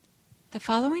The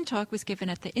following talk was given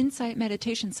at the Insight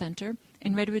Meditation Center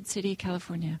in Redwood City,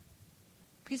 California.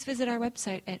 Please visit our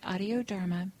website at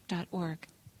audiodharma.org.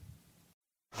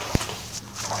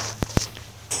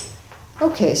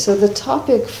 Okay, so the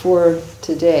topic for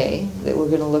today that we're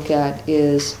going to look at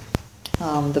is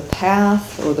the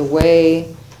path or the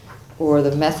way or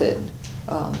the method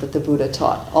that the Buddha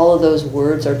taught. All of those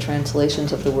words are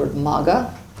translations of the word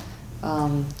magga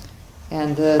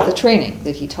and the training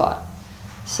that he taught.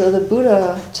 So the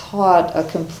Buddha taught a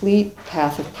complete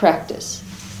path of practice.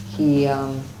 He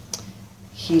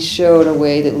showed a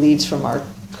way that leads from our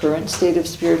current state of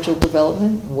spiritual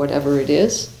development, whatever it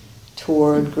is,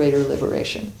 toward greater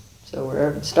liberation.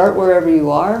 So start wherever you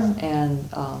are, and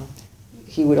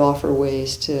he would offer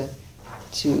ways to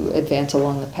advance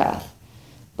along the path.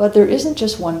 But there isn't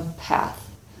just one path.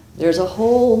 There's a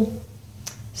whole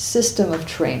system of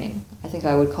training. I think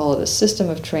I would call it a system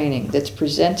of training that's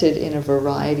presented in a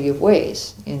variety of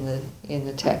ways in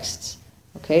the texts,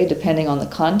 okay, depending on the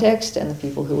context and the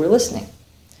people who were listening.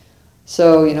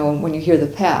 So, when you hear the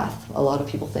path, a lot of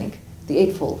people think the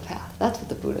Eightfold Path. That's what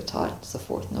the Buddha taught. It's the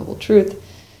Fourth Noble Truth,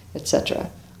 etc.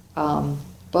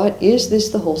 But is this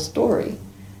the whole story?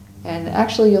 And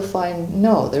actually, you'll find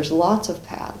no. There's lots of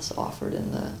paths offered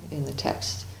in the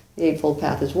text. The Eightfold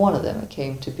Path is one of them. It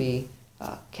came to be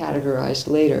categorized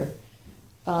later.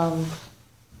 But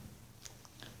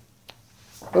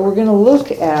we're going to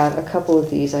look at a couple of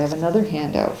these. I have another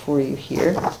handout for you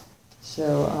here.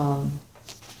 So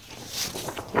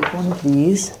take one of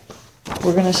these.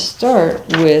 We will start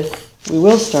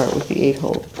with the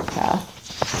Eightfold Path.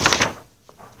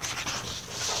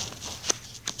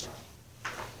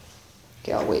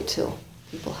 Okay, I'll wait till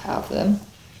people have them.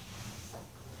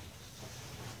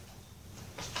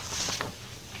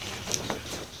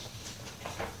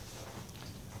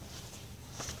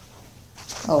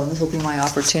 Oh, and this will be my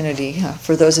opportunity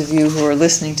for those of you who are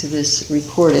listening to this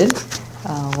recorded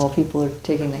while people are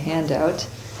taking the handout.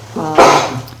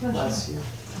 Bless you.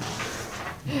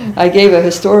 I gave a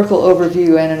historical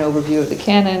overview and an overview of the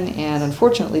canon, and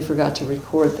unfortunately forgot to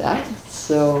record that,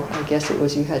 so I guess it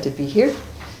was you had to be here.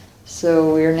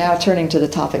 So we are now turning to the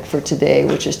topic for today,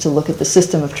 which is to look at the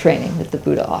system of training that the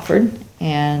Buddha offered.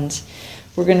 And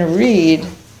we're going to read,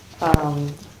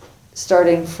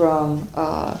 starting from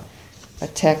a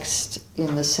text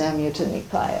in the Samyutta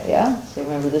Nikaya, yeah? So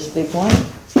remember this big one?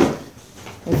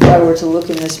 If I were to look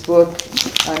in this book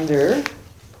under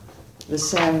the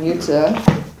Samyutta,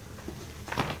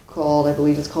 I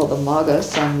believe it's called the Magga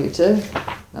Samyutta,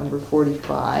 number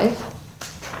 45,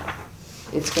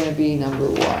 it's going to be number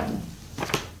 1.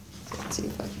 Let's see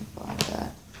if I can find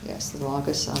that. Yes, the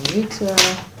Magga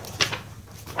Samyutta.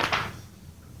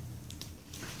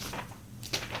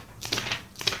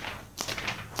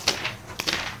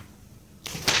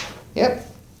 Yep.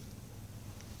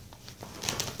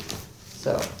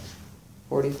 So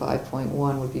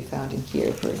 45.1 would be found in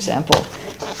here, for example.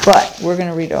 But we're going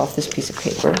to read off this piece of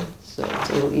paper, so it's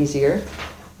a little easier.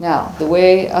 Now, the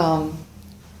way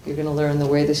you're going to learn the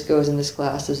way this goes in this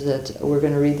class is that we're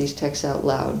going to read these texts out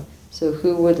loud. So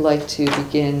who would like to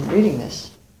begin reading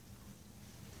this?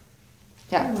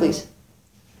 Yeah, please.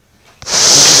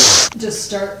 Just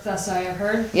start, thus I have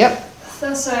heard? Yep.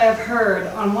 Thus I have heard,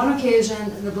 on one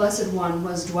occasion the Blessed One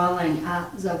was dwelling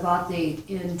at Savatthi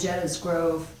in Jetta's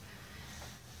Grove,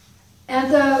 at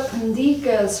the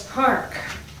Pandika's Park.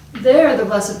 There the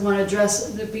Blessed One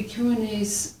addressed the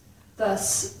bhikkhunis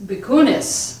thus,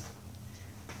 bhikkhunis.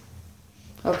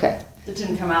 Okay. It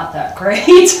didn't come out that great.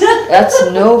 That's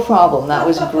no problem. That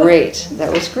was great.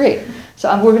 That was great.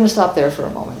 So we're going to stop there for a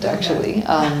moment, actually.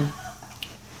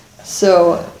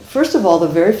 So, first of all, the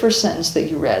very first sentence that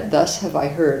you read, thus have I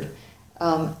heard.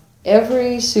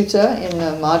 Every sutta in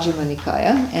the Majjhima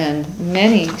Nikaya and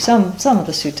some of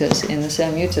the suttas in the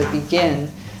Samyutta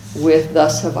begin with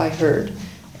thus have I heard.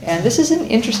 And this is an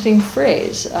interesting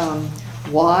phrase.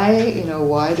 Why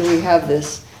do we have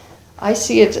this? I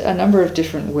see it a number of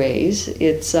different ways.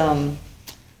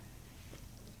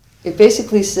 It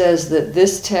basically says that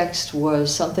this text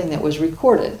was something that was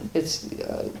recorded. It's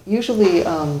usually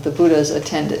the Buddha's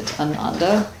attendant,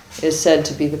 Ananda, is said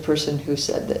to be the person who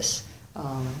said this.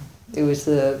 It was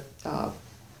the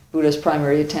Buddha's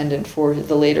primary attendant for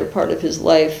the later part of his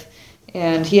life,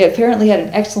 and he apparently had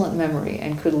an excellent memory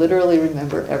and could literally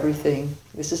remember everything.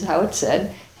 This is how it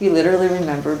said. He literally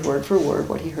remembered word for word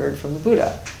what he heard from the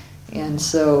Buddha. And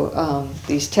so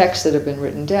these texts that have been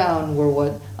written down were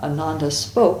what Ananda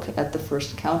spoke at the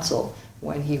first council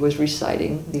when he was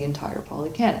reciting the entire Pali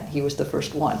Canon. He was the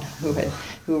first one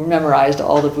who memorized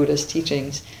all the Buddha's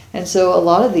teachings. And so a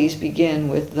lot of these begin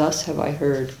with, thus have I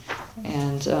heard.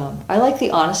 And I like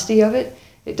the honesty of it.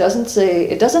 It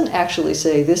doesn't actually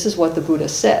say, this is what the Buddha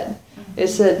said. It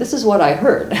said, this is what I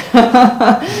heard.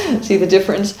 See the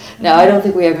difference? Now, I don't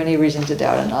think we have any reason to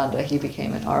doubt Ananda. He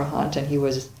became an arahant, and he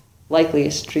was likely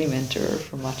a stream enterer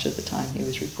for much of the time. He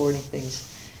was recording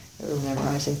things, or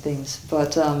memorizing things.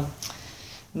 But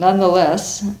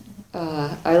nonetheless,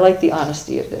 I like the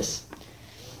honesty of this.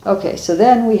 Okay, so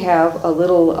then we have a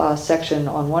little section.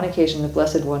 On one occasion, the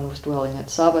Blessed One was dwelling at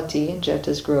Savatthi in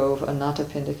Jeta's Grove,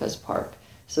 Anathapindika's park.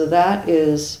 So that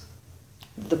is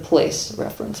the place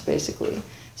reference, basically.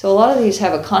 So a lot of these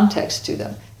have a context to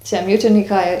them. Samyutta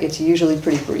Nikaya, it's usually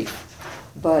pretty brief.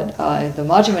 But in the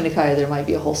Majjhima Nikaya, there might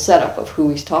be a whole setup of who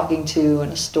he's talking to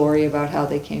and a story about how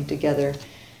they came together.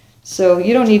 So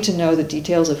you don't need to know the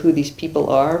details of who these people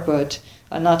are, but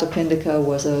Anathapindika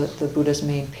was the Buddha's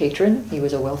main patron. He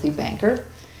was a wealthy banker.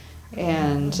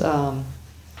 And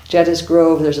Jeta's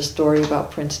Grove, there's a story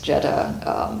about Prince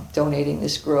Jeta donating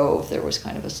this grove. There was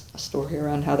kind of a story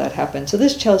around how that happened. So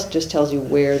this just tells you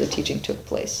where the teaching took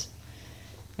place.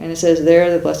 And it says there,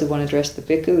 the Blessed One addressed the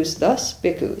bhikkhus thus,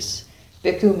 bhikkhus.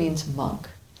 Bhikkhu means monk.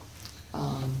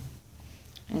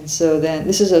 And so then,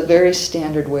 this is a very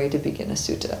standard way to begin a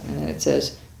sutta. And then it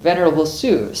says, Venerable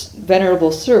Sir,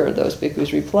 those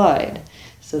bhikkhus replied.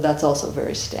 So that's also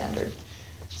very standard.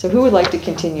 So who would like to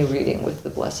continue reading with the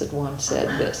Blessed One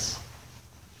said this?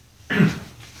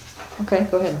 Okay,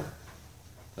 go ahead.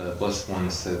 The Blessed One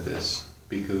said this,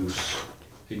 Bhikkhus,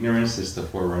 ignorance is the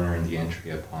forerunner in the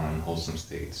entry upon unwholesome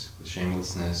states, with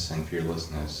shamelessness and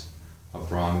fearlessness of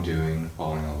wrongdoing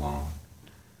following along.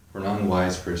 For an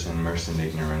unwise person immersed in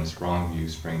ignorance, wrong view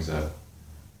springs up.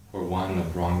 For one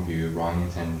of wrong view, wrong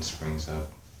intention springs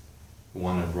up. For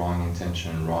one of wrong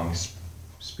intention, wrong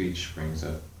speech springs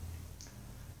up.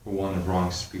 For one of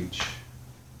wrong speech,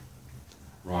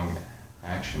 wrong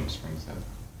action springs up.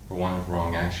 For one of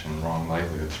wrong action, wrong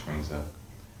livelihood springs up.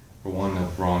 For one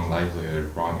of wrong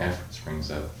livelihood, wrong effort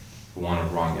springs up. For one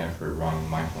of wrong effort, wrong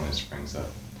mindfulness springs up.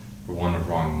 For one of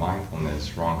wrong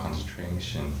mindfulness, wrong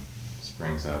concentration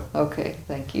springs up. Okay,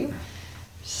 thank you.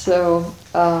 So,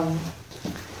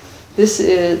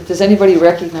 does anybody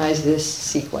recognize this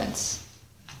sequence?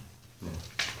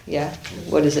 Yeah?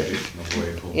 What is it?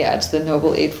 Yeah, it's the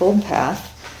Noble Eightfold Path.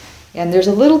 And there's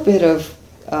a little bit of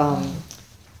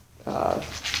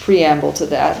preamble to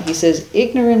that. He says,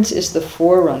 ignorance is the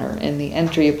forerunner in the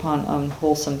entry upon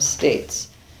unwholesome states,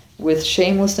 with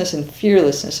shamelessness and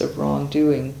fearlessness of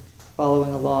wrongdoing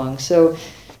following along. So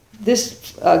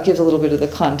this gives a little bit of the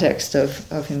context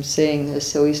of him saying this.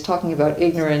 So he's talking about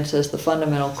ignorance as the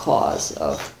fundamental cause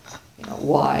of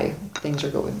why things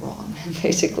are going wrong,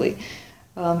 basically.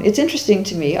 It's interesting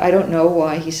to me. I don't know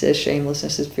why he says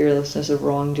shamelessness is fearlessness of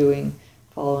wrongdoing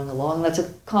following along. That's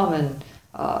a common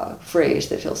phrase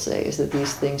that he'll say, is that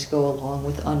these things go along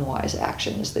with unwise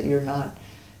actions, that you're not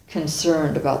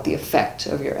concerned about the effect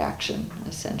of your action,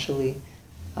 essentially.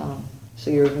 So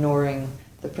you're ignoring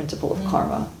the principle of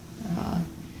karma.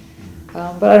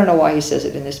 But I don't know why he says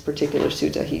it in this particular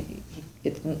sutta.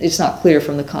 It's not clear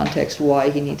from the context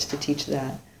why he needs to teach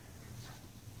that.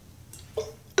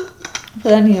 But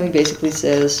then, he basically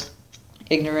says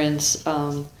ignorance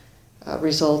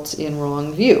results in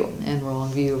wrong view, and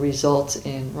wrong view results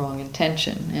in wrong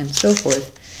intention, and so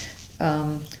forth.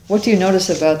 What do you notice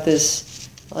about this,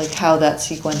 like how that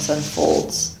sequence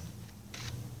unfolds?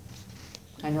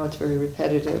 I know it's very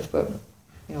repetitive, but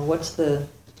what's the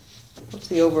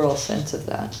overall sense of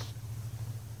that?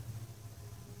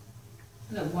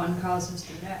 That one causes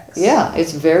the next. Yeah,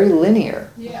 it's very linear.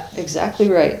 Yeah. Exactly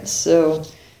right. So,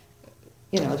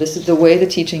 this is the way the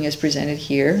teaching is presented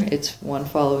here. It's one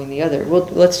following the other. Well,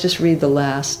 let's just read the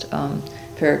last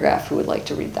paragraph. Who would like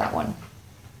to read that one?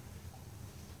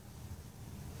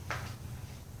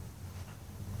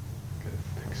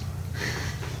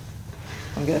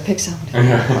 I'm going to pick someone.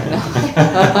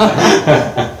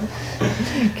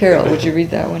 Carol, would you read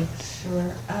that one?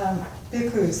 Sure.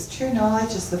 Bhikkhus, true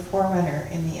knowledge is the forerunner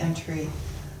in the entry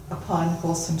upon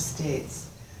wholesome states,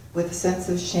 with a sense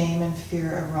of shame and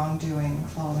fear of wrongdoing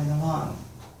following along.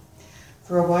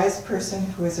 For a wise person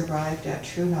who has arrived at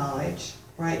true knowledge,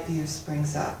 right view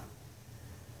springs up.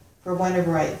 For one of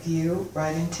right view,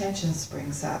 right intention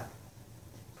springs up.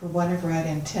 For one of right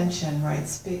intention, right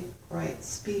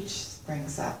speech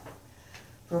springs up.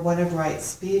 For one of right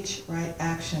speech, right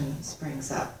action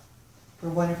springs up. For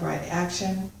one of right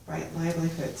action, right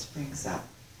livelihood springs up.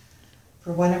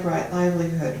 For one of right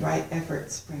livelihood, right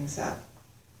effort springs up.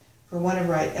 For one of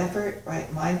right effort,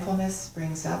 right mindfulness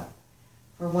springs up.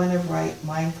 For one of right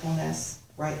mindfulness,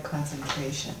 right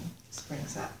concentration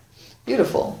springs up.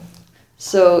 Beautiful.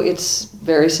 So it's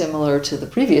very similar to the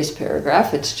previous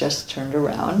paragraph, it's just turned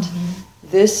around.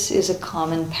 This is a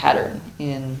common pattern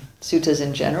in suttas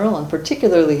in general, and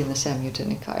particularly in the Samyutta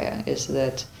Nikaya, is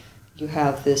that you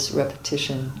have this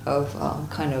repetition of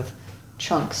kind of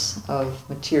chunks of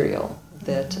material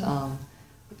that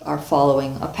are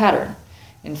following a pattern.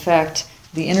 In fact,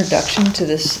 the introduction to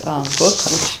this book,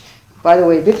 which, by the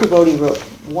way, Bhikkhu Bodhi wrote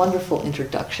wonderful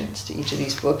introductions to each of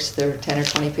these books. They're 10 or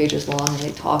 20 pages long, and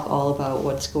they talk all about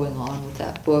what's going on with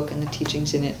that book and the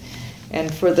teachings in it.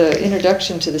 And for the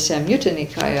introduction to the Samyutta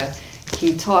Nikaya,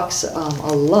 he talks a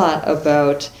lot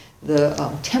about the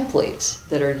templates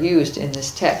that are used in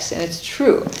this text. And it's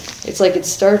true. It's like it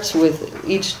starts with,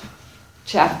 each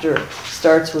chapter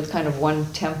starts with kind of one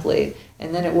template,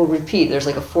 and then it will repeat. There's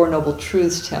like a Four Noble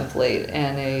Truths template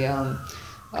and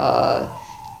a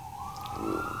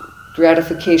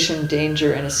gratification,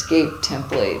 danger, and escape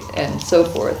template, and so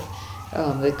forth,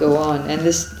 that go on. And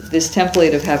this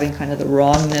template of having kind of the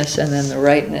wrongness and then the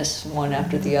rightness, one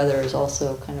after the other, is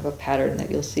also kind of a pattern that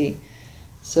you'll see.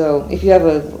 So if you have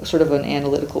a sort of an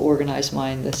analytical, organized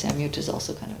mind, the Samyutta is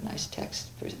also kind of a nice text.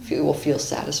 It will feel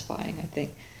satisfying, I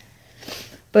think.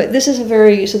 But this is a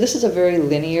very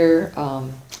linear,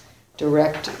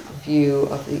 direct view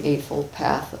of the Eightfold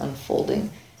Path unfolding.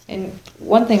 And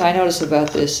one thing I notice about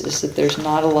this is that there's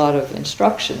not a lot of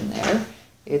instruction there.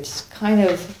 It's kind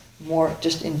of more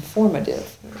just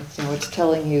informative. It's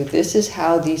telling you this is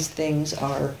how these things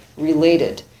are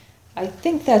related. I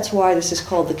think that's why this is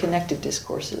called the connected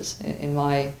discourses. In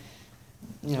my,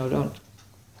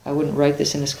 I wouldn't write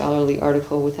this in a scholarly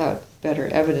article without better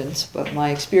evidence, but my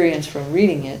experience from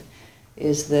reading it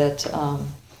is that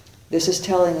this is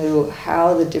telling you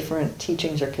how the different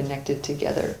teachings are connected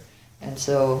together. And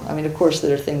so, of course,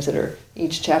 there are things that are,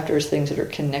 each chapter is things that are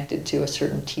connected to a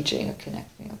certain teaching,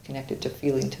 connected to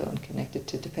feeling tone, connected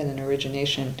to dependent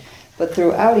origination. But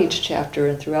throughout each chapter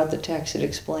and throughout the text, it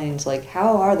explains,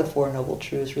 how are the Four Noble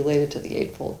Truths related to the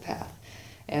Eightfold Path?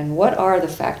 And what are the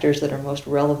factors that are most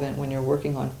relevant when you're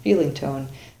working on feeling tone?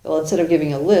 Well, instead of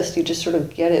giving a list, you just sort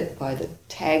of get it by the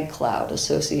tag cloud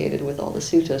associated with all the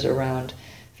suttas around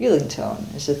feeling tone,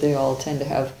 is that they all tend to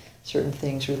have certain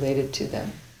things related to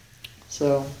them.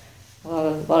 So a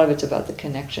lot of it's about the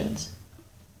connections.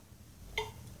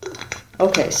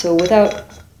 Okay, so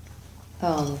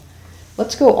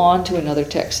let's go on to another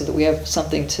text so that we have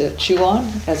something to chew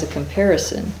on as a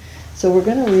comparison. So we're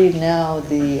going to read now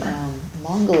the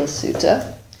Mangala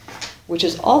Sutta, which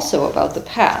is also about the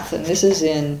path, and this is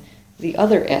in the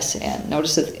other SN.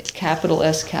 Notice that capital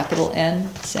S, capital N,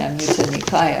 Samyutta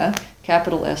Nikaya,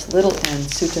 capital S, little n,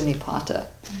 Sutta Nipata.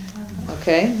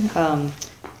 Okay?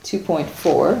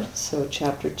 2.4, so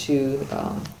chapter 2,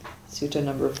 sutta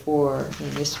number 4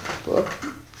 in this book.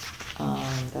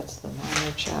 That's the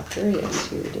minor chapter. Yes,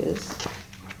 here it is.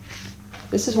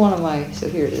 This is one of my, so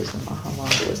here it is, the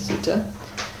Mahamangala Sutta.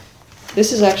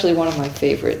 This is actually one of my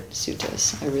favorite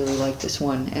suttas. I really like this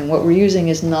one. And what we're using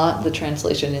is not the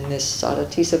translation in this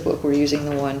Saddhatissa book. We're using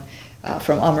the one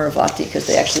from Amaravati, because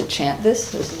they actually chant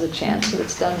this. This is a chant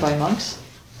that's done by monks,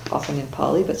 often in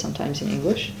Pali, but sometimes in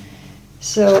English.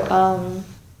 So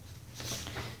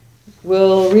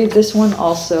we'll read this one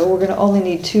also. We're going to only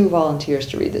need 2 volunteers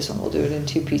to read this one. We'll do it in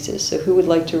 2 pieces. So who would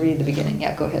like to read the beginning?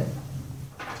 Yeah, go ahead.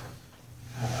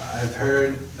 I've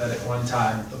heard that at one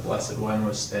time the Blessed One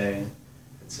was staying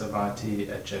at Savatthi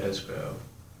at Jeta's Grove,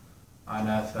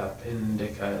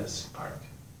 Anathapindika's park.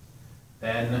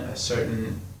 Then a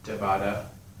certain Devata,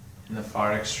 in the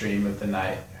far extreme of the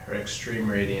night, her extreme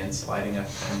radiance lighting up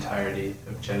the entirety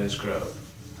of Jeta's Grove,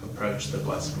 approached the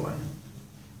Blessed One.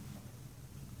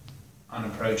 On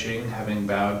approaching, having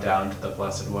bowed down to the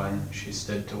Blessed One, she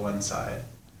stood to one side.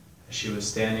 As she was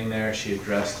standing there, she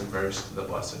addressed a verse to the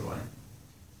Blessed One.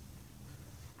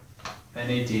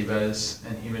 Many devas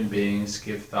and human beings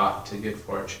give thought to good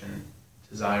fortune,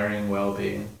 desiring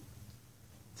well-being.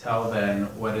 Tell then,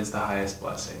 what is the highest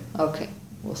blessing? Okay,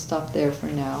 we'll stop there for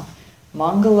now.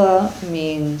 Mangala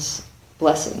means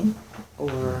blessing,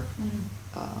 or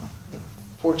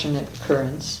fortunate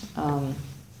occurrence.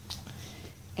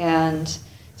 And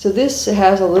so this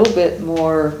has a little bit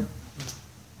more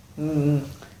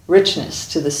richness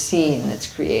to the scene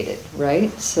that's created,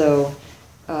 right? So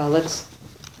let's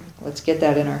get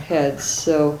that in our heads.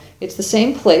 So it's the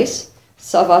same place,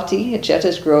 Savatthi at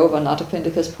Jeta's Grove on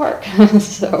Anathapindika's park.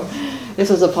 So this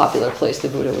was a popular place. The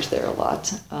Buddha was there a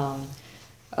lot.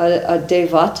 A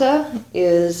Devata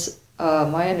is,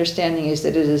 my understanding is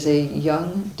that it is a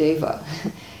young Deva.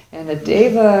 And a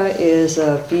Deva is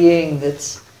a being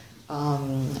that's a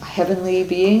heavenly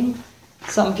being.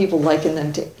 Some people liken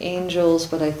them to angels,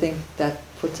 but I think that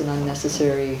puts an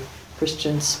unnecessary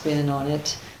Christian spin on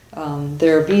it.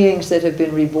 There are beings that have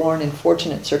been reborn in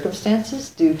fortunate circumstances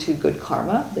due to good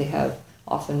karma. They have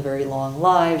often very long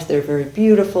lives. They're very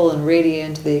beautiful and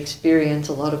radiant. They experience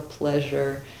a lot of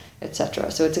pleasure,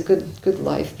 etc. So it's a good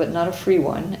life, but not a free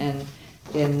one. And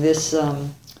in this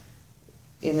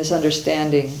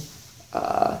understanding,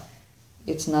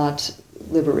 it's not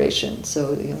liberation.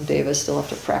 So devas still have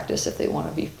to practice if they want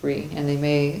to be free, and they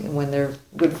may, when their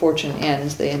good fortune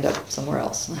ends, they end up somewhere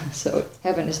else. So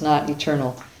heaven is not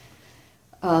eternal.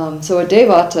 So a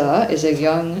devata is a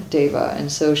young deva,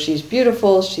 and so she's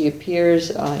beautiful. She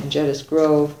appears in Jeta's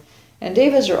grove, and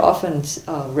devas are often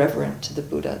reverent to the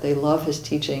Buddha. They love his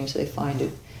teachings. They find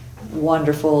it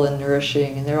wonderful and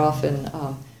nourishing, and they're often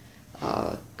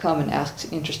come and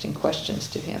ask interesting questions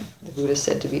to him. The Buddha is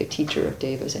said to be a teacher of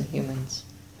devas and humans.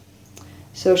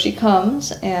 So she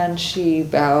comes and she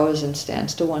bows and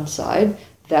stands to one side.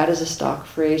 That is a stock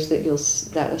phrase a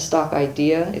stock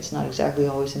idea. It's not exactly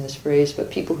always in this phrase,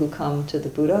 but people who come to the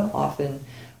Buddha often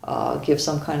give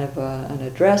some kind of an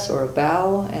address or a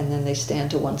bow, and then they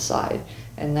stand to one side.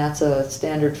 And that's a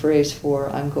standard phrase for,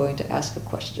 I'm going to ask a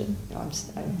question.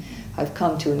 I've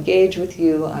come to engage with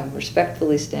you. I'm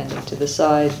respectfully standing to the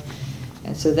side.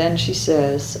 And so then she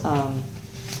says,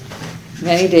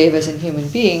 many devas and human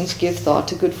beings give thought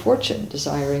to good fortune,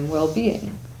 desiring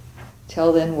well-being.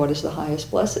 Tell then, what is the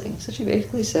highest blessing? So she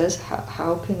basically says,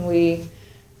 how can we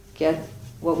get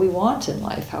what we want in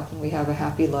life? How can we have a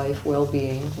happy life,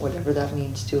 well-being, whatever that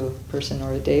means to a person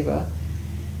or a deva?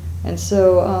 And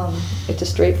so it's a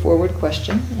straightforward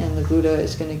question, and the Buddha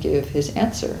is going to give his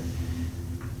answer.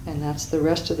 And that's the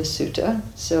rest of the sutta.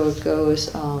 So it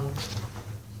goes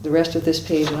the rest of this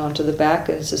page and onto the back,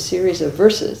 and it's a series of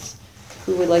verses.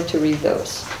 Who would like to read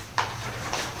those?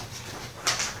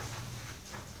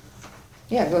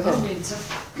 Yeah, go ahead. I'll read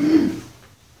some.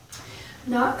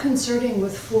 Not consorting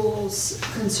with fools,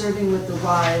 consorting with the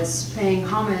wise, paying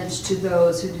homage to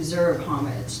those who deserve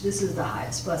homage. This is the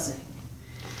highest blessing.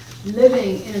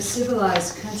 Living in a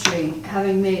civilized country,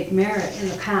 having made merit in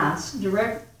the past,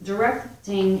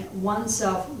 directing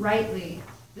oneself rightly.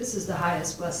 This is the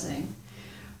highest blessing.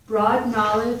 Broad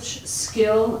knowledge,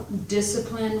 skill,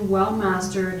 discipline well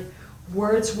mastered,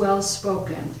 words well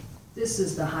spoken. This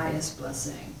is the highest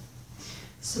blessing.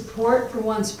 Support for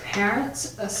one's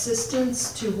parents,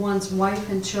 assistance to one's wife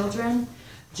and children,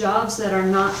 jobs that are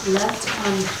not left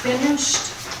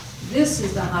unfinished. This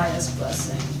is the highest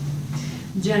blessing.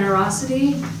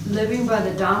 Generosity, living by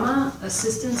the Dhamma,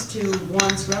 assistance to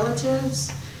one's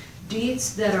relatives,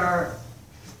 deeds that are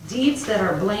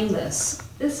blameless.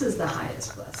 This is the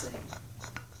highest blessing.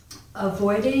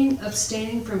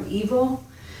 Abstaining from evil,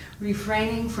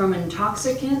 refraining from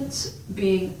intoxicants,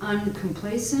 being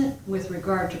uncomplacent with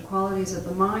regard to qualities of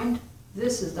the mind.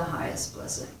 This is the highest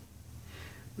blessing.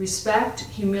 Respect,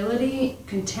 humility,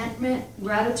 contentment,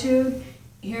 gratitude,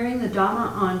 hearing the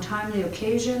Dhamma on timely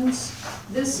occasions.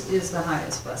 This is the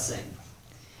highest blessing.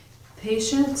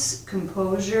 Patience,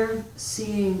 composure,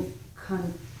 seeing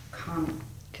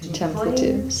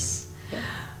Contemplatives.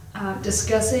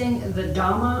 Discussing the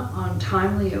Dhamma on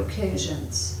timely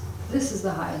occasions. This is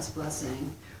the highest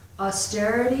blessing.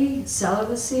 Austerity,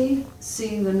 celibacy,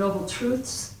 seeing the noble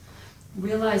truths,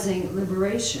 realizing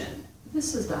liberation.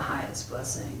 This is the highest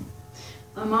blessing.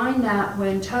 A mind that,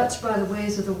 when touched by the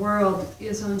ways of the world,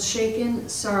 is unshaken,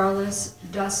 sorrowless,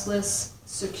 dustless,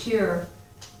 secure.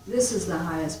 This is the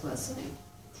highest blessing.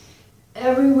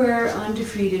 Everywhere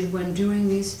undefeated when doing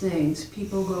these things,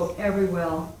 people go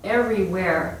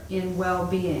everywhere in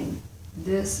well-being.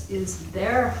 This is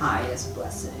their highest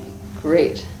blessing.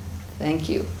 Great. Thank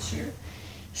you. Sure.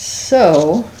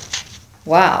 So,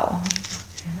 wow.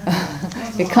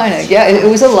 It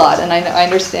was a lot, and I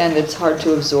understand it's hard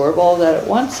to absorb all that at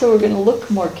once, so we're going to look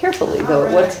more carefully, though,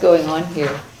 at what's going on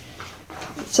here.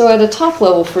 So at a top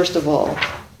level, first of all,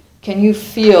 can you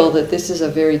feel that this is a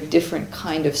very different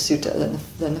kind of sutta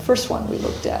than the first one we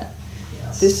looked at?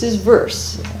 Yes. This is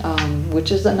verse,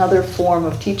 which is another form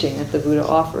of teaching that the Buddha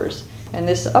offers. And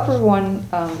this upper one,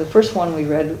 the first one we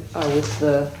read with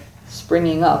the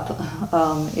springing up,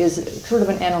 is sort of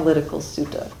an analytical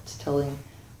sutta. It's telling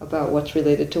about what's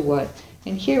related to what.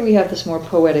 And here we have this more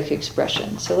poetic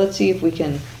expression. So let's see if we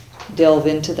can delve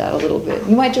into that a little bit.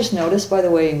 You might just notice, by the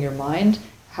way, in your mind,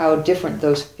 how different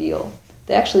those feel.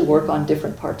 They actually work on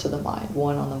different parts of the mind.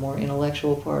 One on the more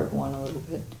intellectual part, one a little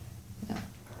bit,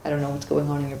 I don't know what's going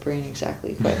on in your brain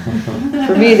exactly, but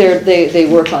for me, they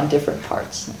work on different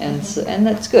parts, and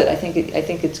that's good. I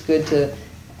think it's good to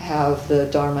have the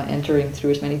Dharma entering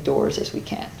through as many doors as we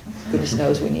can. Goodness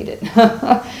knows we need it.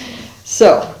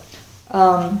 So,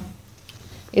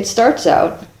 it starts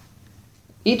out,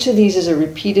 each of these is a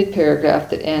repeated paragraph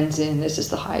that ends in, this is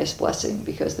the highest blessing,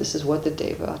 because this is what the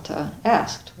Devata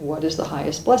asked. What is the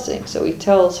highest blessing? So he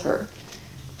tells her,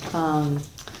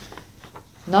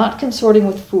 not consorting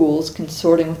with fools,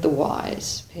 consorting with the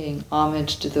wise, paying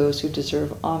homage to those who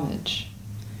deserve homage.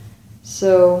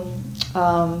 So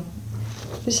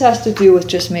this has to do with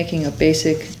just making a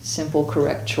basic, simple,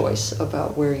 correct choice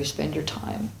about where you spend your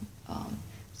time.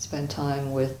 Spend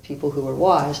time with people who are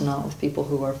wise, not with people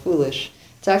who are foolish.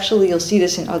 It's actually, you'll see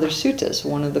this in other suttas.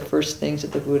 One of the first things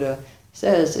that the Buddha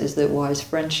says is that wise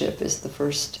friendship is the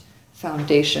first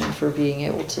foundation for being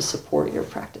able to support your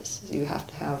practice. You have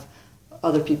to have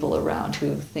other people around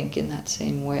who think in that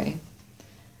same way.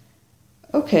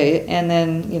 Okay, and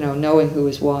then, knowing who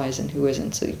is wise and who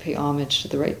isn't, so you pay homage to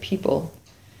the right people.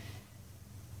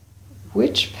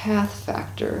 Which path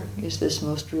factor is this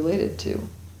most related to?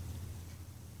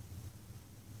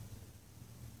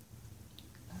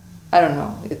 I don't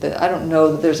know. I don't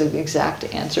know that there's an exact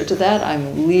answer to that.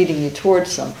 I'm leading you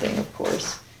towards something, of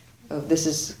course. This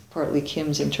is partly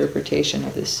Kim's interpretation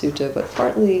of this sutta, but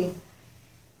partly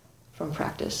from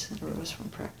practice. It arose from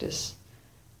practice.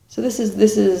 So this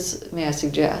is, may I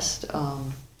suggest,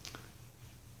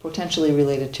 potentially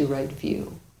related to right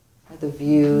view. The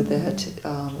view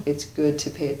that it's good to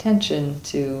pay attention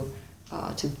to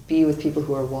be with people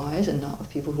who are wise and not with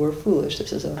people who are foolish.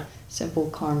 This is a simple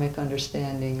karmic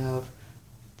understanding of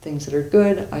things that are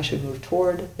good, I should move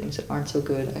toward, things that aren't so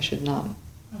good, I should not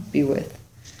be with.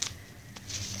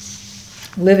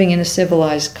 Living in a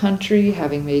civilized country,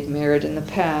 having made merit in the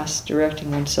past,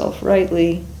 directing oneself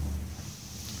rightly.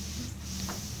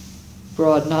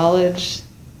 Broad knowledge.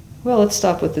 Well, let's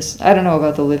stop with this. I don't know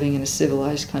about the living in a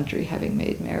civilized country, having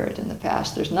made merit in the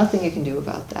past. There's nothing you can do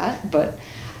about that, but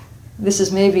this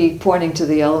is maybe pointing to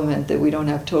the element that we don't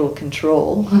have total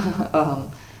control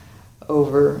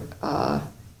over,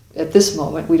 at this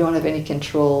moment, we don't have any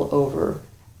control over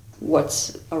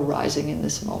what's arising in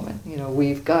this moment.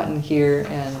 We've gotten here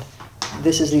and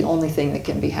this is the only thing that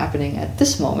can be happening at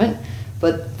this moment,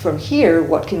 but from here,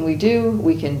 what can we do?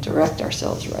 We can direct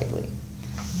ourselves rightly.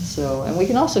 So, and we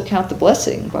can also count the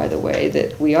blessing, by the way,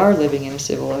 that we are living in a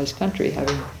civilized country,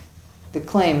 the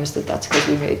claim is that that's because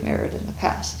we made merit in the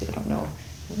past. I don't know,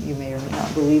 you may or may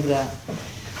not believe that.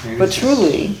 But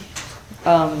truly,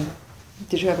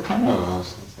 did you have a comment? No,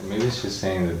 maybe it's just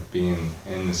saying that being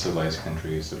in the civilized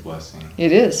country is a blessing.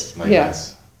 It is,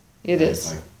 Yes. It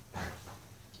is.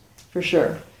 For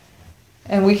sure.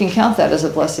 And we can count that as a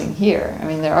blessing here. I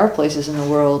mean, there are places in the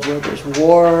world where there's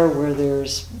war, where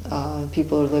there's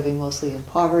people are living mostly in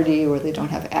poverty, where they don't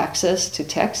have access to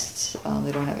texts,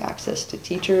 they don't have access to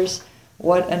teachers.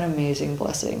 What an amazing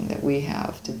blessing that we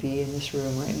have to be in this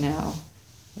room right now.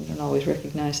 We don't always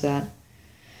recognize that.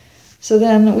 So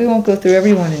then, we won't go through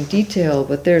everyone in detail,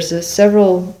 but there's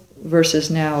several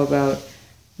verses now about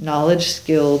knowledge,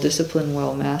 skill, discipline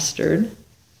well mastered.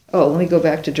 Oh, let me go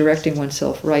back to directing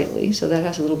oneself rightly. So that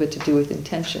has a little bit to do with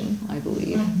intention, I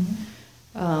believe.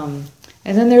 Mm-hmm.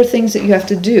 And then there are things that you have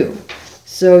to do.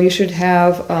 So you should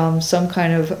have some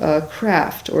kind of a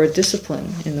craft or a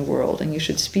discipline in the world, and you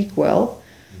should speak well,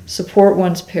 support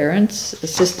one's parents,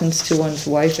 assistance to one's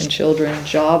wife and children,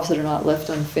 jobs that are not left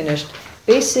unfinished,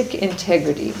 basic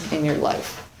integrity in your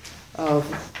life.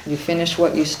 You finish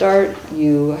what you start,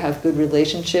 you have good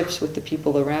relationships with the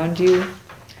people around you,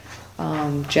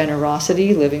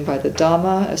 generosity, living by the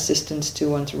Dhamma, assistance to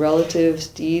one's relatives,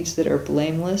 deeds that are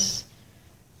blameless.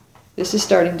 This is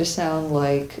starting to sound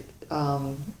like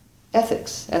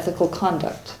ethics, ethical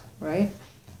conduct, right?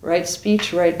 Right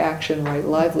speech, right action, right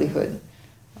livelihood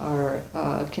are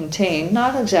contained,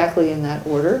 not exactly in that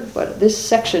order, but this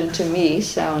section to me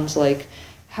sounds like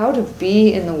how to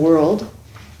be in the world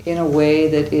in a way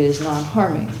that is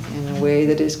non-harming, in a way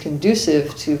that is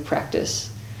conducive to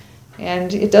practice.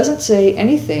 And it doesn't say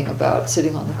anything about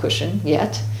sitting on the cushion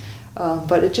yet,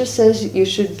 but it just says you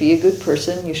should be a good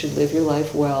person, you should live your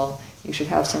life well, you should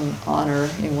have some honor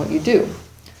in what you do.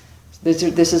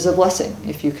 This is a blessing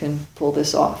if you can pull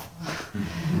this off.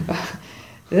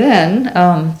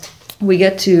 Then we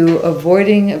get to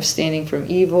avoiding, abstaining from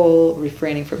evil,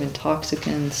 refraining from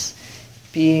intoxicants,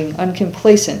 being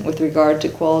uncomplacent with regard to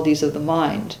qualities of the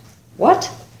mind.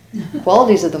 What?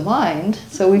 Qualities of the mind?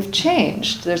 So we've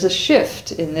changed. There's a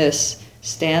shift in this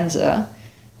stanza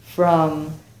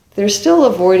from they're still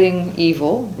avoiding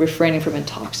evil, refraining from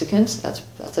intoxicants.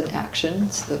 That's an action.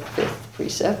 It's the fifth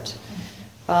precept.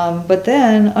 But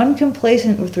then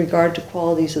uncomplacent with regard to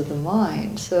qualities of the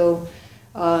mind. So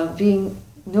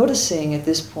noticing at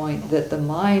this point that the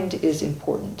mind is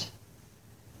important.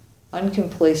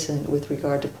 uncomplacent with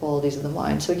regard to qualities of the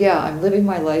mind. So yeah, I'm living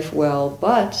my life well,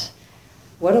 but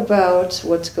what about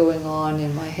what's going on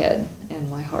in my head and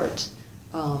my heart?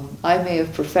 I may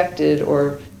have perfected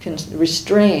or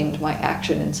restrained my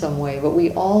action in some way, but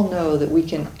we all know that we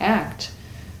can act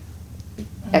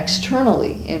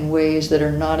externally in ways that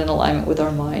are not in alignment with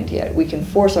our mind yet. We can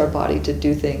force our body to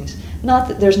do things. Not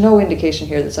that there's no indication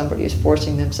here that somebody is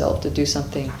forcing themselves to do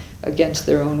something against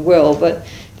their own will, but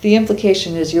the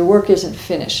implication is your work isn't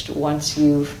finished once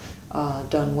you've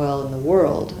done well in the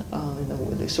world,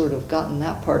 and sort of gotten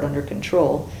that part under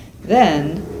control.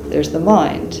 Then there's the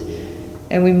mind.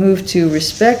 And we move to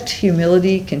respect,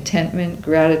 humility, contentment,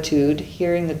 gratitude,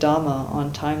 hearing the Dhamma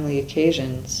on timely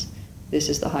occasions. This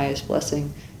is the highest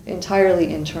blessing.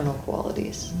 Entirely internal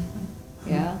qualities.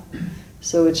 Yeah?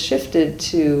 So it's shifted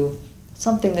to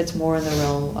something that's more in the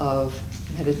realm of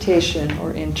meditation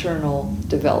or internal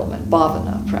development,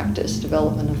 bhavana practice,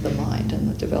 development of the mind and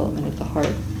the development of the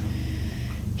heart.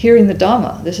 Hearing the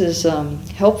Dhamma. This is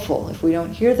helpful. If we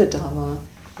don't hear the Dhamma,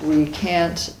 we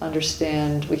can't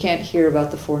understand, we can't hear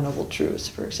about the Four Noble Truths,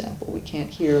 for example. We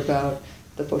can't hear about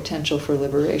the potential for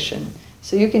liberation.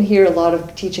 So you can hear a lot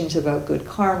of teachings about good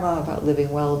karma, about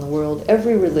living well in the world.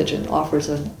 Every religion offers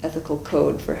an ethical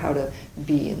code for how to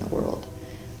be in the world.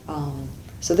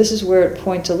 So this is where it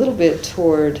points a little bit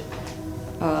toward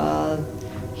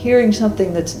hearing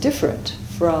something that's different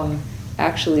from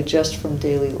actually just from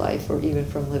daily life or even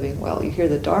from living well. You hear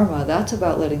the Dharma, that's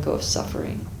about letting go of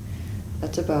suffering.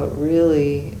 That's about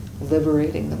really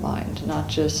liberating the mind,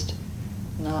 not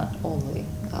only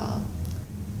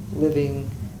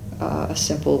living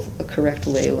a correct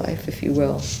lay life, if you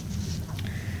will.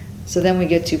 So then we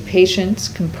get to patience,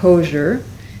 composure,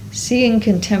 seeing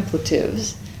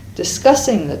contemplatives,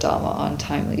 discussing the Dhamma on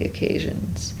timely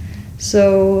occasions.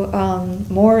 So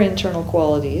more internal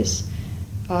qualities,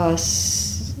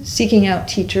 seeking out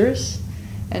teachers,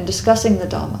 and discussing the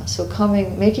Dhamma. So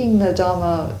making the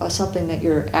Dhamma something that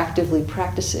you're actively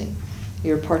practicing,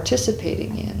 you're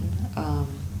participating in,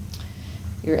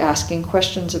 you're asking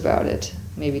questions about it,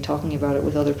 maybe talking about it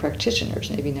with other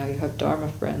practitioners. Maybe now you have Dharma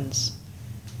friends.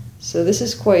 So this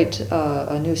is quite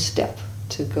a new step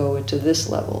to go into this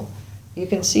level. You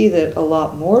can see that a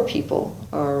lot more people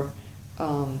are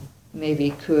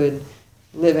maybe could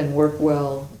live and work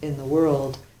well in the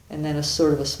world, and then a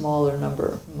sort of a smaller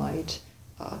number might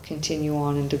continue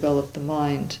on and develop the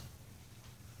mind.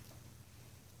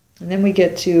 And then we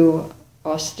get to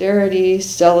austerity,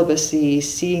 celibacy,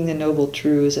 seeing the noble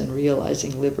truths, and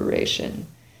realizing liberation.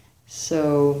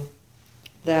 So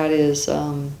that is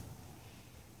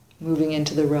moving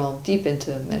into the realm, deep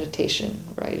into meditation,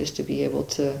 right, is to be able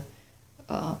to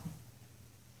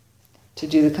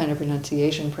do the kind of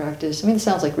renunciation practice. I mean, it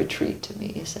sounds like retreat to me,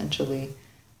 essentially.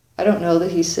 I don't know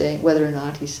that he's saying, whether or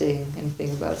not he's saying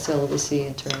anything about celibacy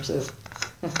in terms of,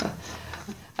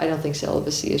 I don't think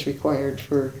celibacy is required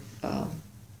for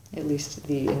at least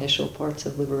the initial parts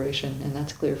of liberation, and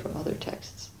that's clear from other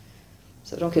texts.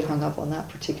 So don't get hung up on that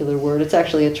particular word. It's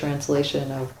actually a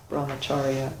translation of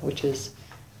brahmacharya, which is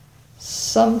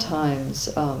sometimes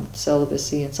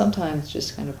celibacy and sometimes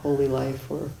just kind of holy life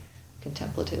or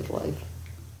contemplative life.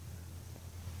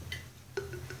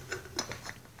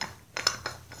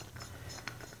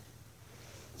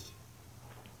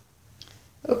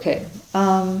 Okay.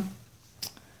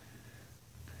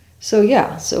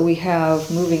 So we have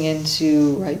moving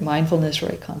into right mindfulness,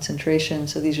 right concentration.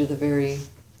 So these are the very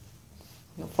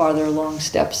farther along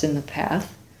steps in the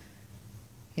path,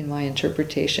 in my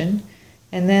interpretation.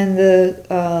 And then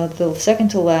the second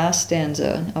to last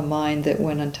stanza, a mind that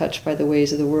when untouched by the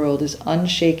ways of the world is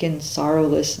unshaken,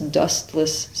 sorrowless,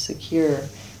 dustless, secure.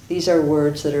 These are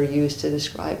words that are used to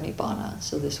describe nibbana.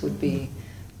 So this would be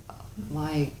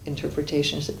my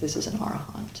interpretation is that this is an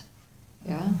arahant.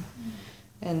 Yeah?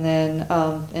 And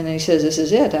then he says this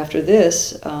is it. After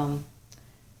this,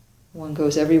 one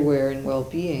goes everywhere in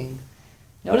well-being.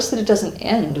 Notice that it doesn't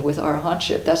end with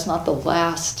arahantship. That's not the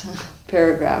last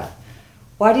paragraph.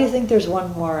 Why do you think there's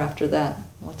one more after that?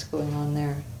 What's going on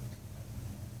there?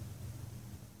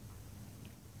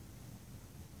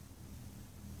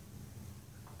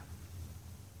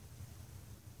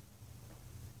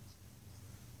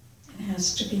 It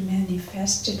has to be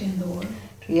manifested in the world.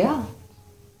 Yeah.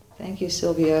 Thank you,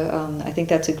 Sylvia. I think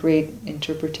that's a great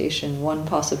interpretation. One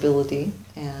possibility,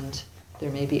 and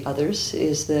there may be others,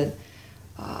 is that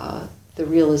the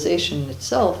realization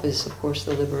itself is, of course,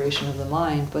 the liberation of the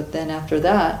mind, but then after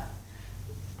that,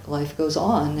 life goes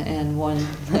on, and one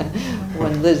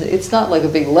lives. It's not like a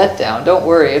big letdown. Don't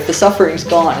worry. If the suffering's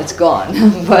gone, it's gone.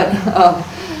 But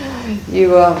you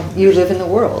live in the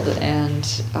world, and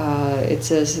it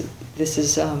says this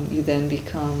is you then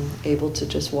become able to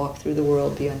just walk through the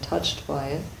world, be untouched by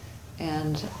it,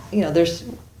 and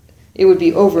it would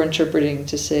be over-interpreting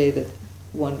to say that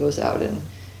one goes out and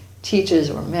teaches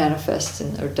or manifests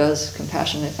or does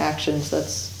compassionate actions.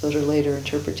 Those are later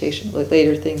interpretation,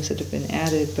 later things that have been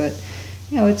added. But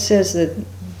it says that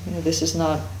this is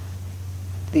not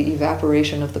the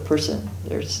evaporation of the person.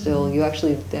 There's still you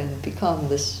actually then become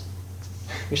this.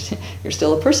 You're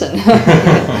still a person,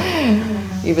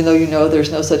 even though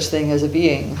there's no such thing as a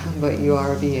being, but you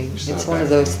are a being. It's one of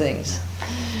those things.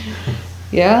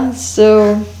 Yeah.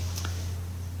 So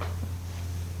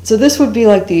this would be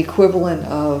like the equivalent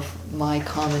of my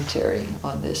commentary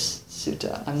on this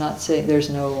sutta. I'm not saying there's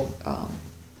no,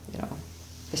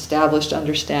 established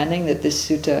understanding that this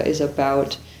sutta is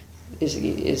about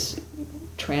is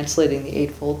translating the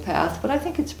Eightfold Path, but I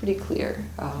think it's pretty clear.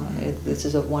 This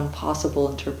is one possible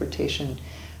interpretation,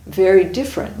 very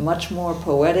different, much more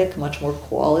poetic, much more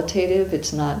qualitative.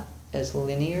 It's not as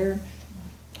linear.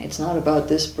 It's not about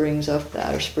this brings up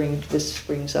that or this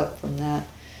springs up from that.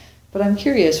 But I'm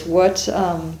curious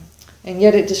and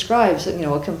yet it describes,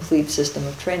 a complete system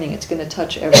of training. It's going to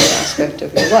touch every aspect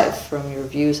of your life, from your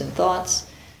views and thoughts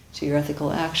to your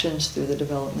ethical actions through the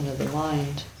development of the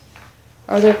mind.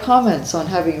 Are there comments on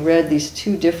having read these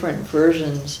two different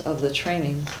versions of the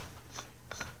training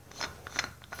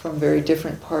from very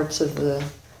different parts of the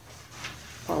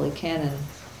Pali Canon?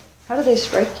 How do they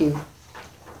strike you?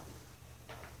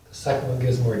 The second one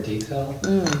gives more detail.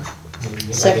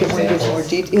 The second one gives more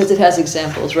detail because it has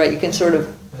examples, right? You can sort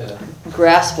of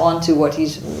grasp onto what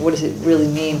does it really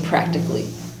mean practically.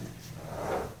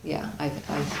 Yeah, I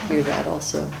hear that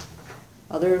also.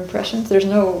 Other impressions? There's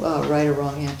no right or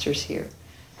wrong answers here.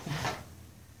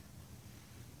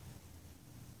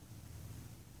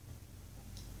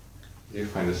 Do you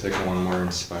find the second one more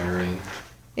inspiring?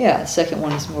 Yeah, the second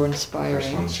one is more inspiring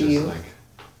First one's to just you. like,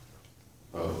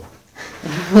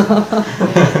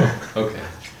 okay.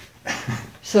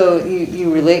 So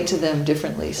you relate to them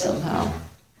differently somehow.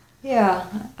 Yeah,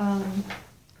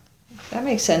 that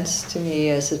makes sense to me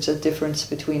as it's a difference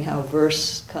between how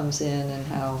verse comes in and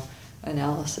how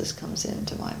analysis comes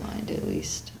into my mind, at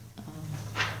least.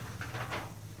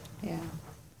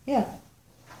 Yeah.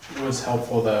 It was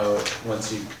helpful though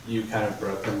once you kind of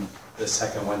broke the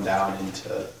second one down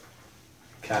into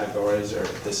categories, or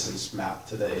if this is mapped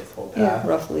to the Eightfold Path. Yeah,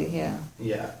 roughly, yeah.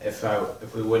 Yeah, if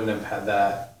we wouldn't have had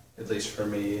that, at least for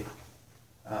me,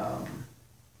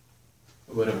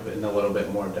 it would have been a little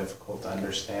bit more difficult to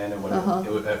understand.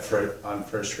 On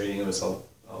first reading, it was a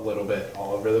little bit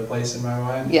all over the place in my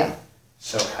mind. Yeah.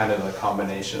 So kind of the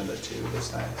combination of the two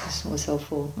was nice. This was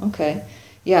helpful. Okay.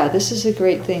 Yeah, this is a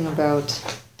great thing about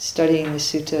studying the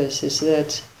suttas, is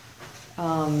that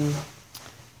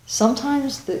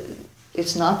sometimes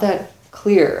it's not that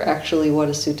clear actually what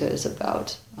a sutta is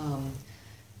about,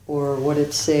 or what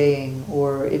it's saying,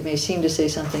 or it may seem to say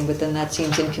something, but then that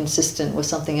seems inconsistent with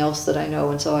something else that I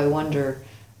know, and so I wonder.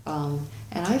 And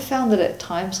I found that at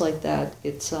times like that,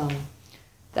 it's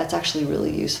that's actually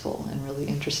really useful and really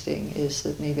interesting, is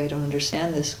that maybe I don't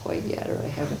understand this quite yet, or I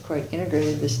haven't quite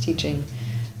integrated this teaching.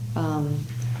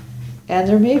 And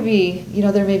there may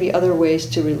be other ways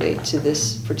to relate to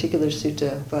this particular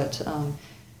sutta, but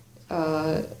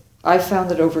I found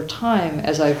that over time,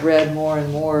 as I've read more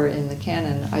and more in the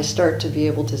canon, I start to be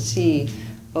able to see,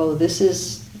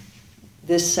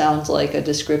 this sounds like a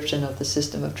description of the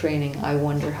system of training. I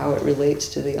wonder how it relates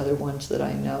to the other ones that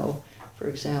I know, for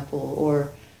example,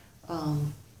 or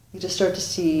you just start to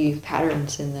see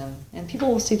patterns in them, and people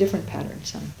will see different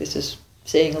patterns. This is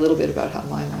saying a little bit about how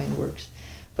my mind works.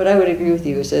 But I would agree with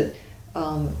you, is that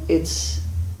it's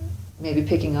maybe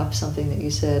picking up something that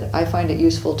you said. I find it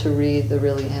useful to read the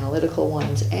really analytical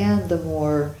ones and the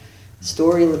more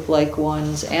story-like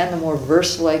ones and the more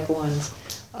verse-like ones,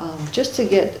 just to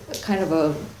get kind of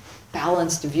a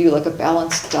balanced view, like a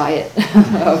balanced diet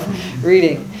of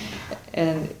reading.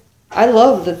 And I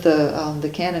love that the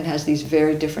canon has these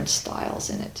very different styles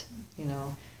in it,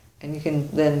 and you can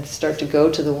then start to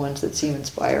go to the ones that seem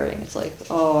inspiring. It's like,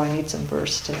 I need some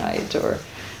verse tonight,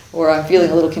 or I'm feeling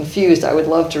a little confused. I would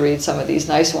love to read some of these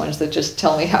nice ones that just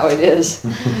tell me how it is,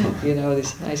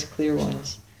 these nice clear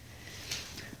ones.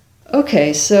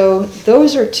 Okay, so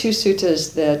those are two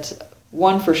suttas that,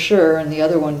 one for sure and the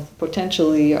other one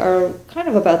potentially, are kind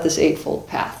of about this Eightfold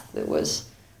Path that was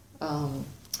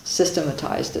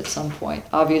systematized at some point.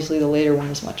 Obviously the later one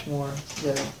is much more,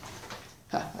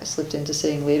 I slipped into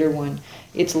saying later one.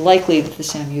 It's likely that the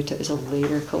Samyutta is a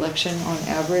later collection on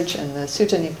average, and the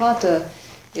Sutta Nipata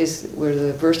is where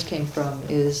the verse came from,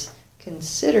 is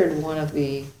considered one of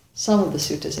the some of the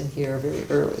suttas in here are very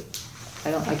early.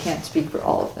 I can't speak for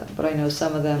all of them, but I know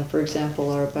some of them, for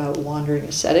example, are about wandering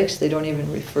ascetics. They don't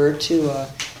even refer to a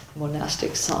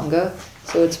monastic sangha,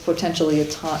 so it's potentially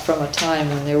from a time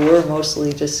when there were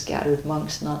mostly just scattered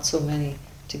monks, not so many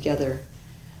together.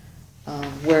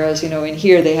 Whereas, in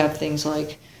here they have things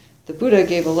like the Buddha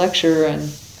gave a lecture and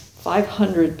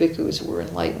 500 bhikkhus were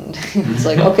enlightened. It's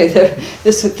like, okay,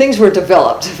 things were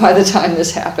developed by the time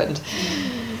this happened.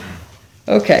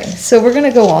 Okay, so we're going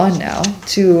to go on now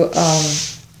to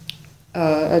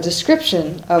a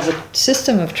description of a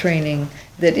system of training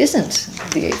that isn't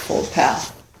the Eightfold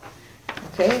Path.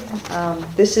 Okay,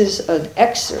 this is an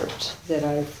excerpt that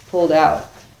I've pulled out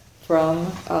from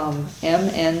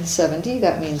MN 70.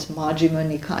 That means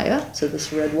Majjhima Nikaya. So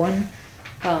this red one,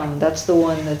 that's the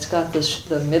one that's got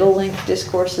the middle length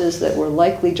discourses that were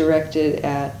likely directed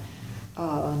at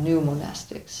new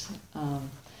monastics.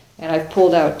 And I've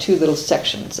pulled out two little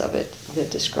sections of it that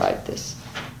describe this.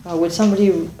 Would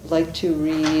somebody like to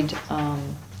read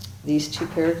these two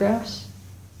paragraphs?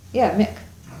 Yeah, Mick.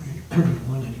 I'll read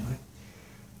one anyway.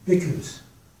 Bhikkhus,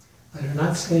 I do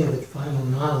not say that final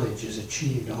knowledge is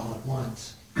achieved all at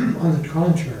once. On the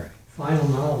contrary, final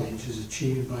knowledge is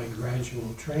achieved by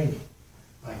gradual training,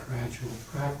 by gradual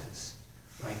practice,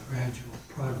 by gradual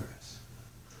progress.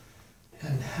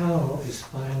 And how is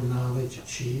final knowledge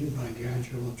achieved by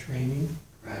gradual training,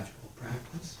 gradual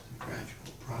practice, and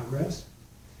gradual progress?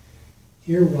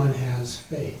 Here one has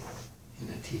faith in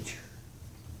a teacher.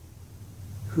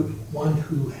 One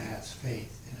who has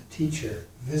faith in a teacher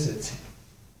visits him.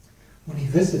 When he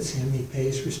visits him, he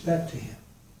pays respect to him.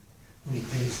 When he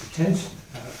pays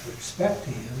respect to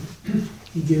him,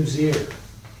 he gives ear.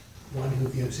 One who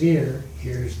gives ear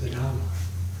hears the Dhamma.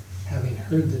 Having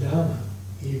heard the Dhamma,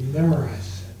 he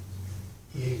memorizes it.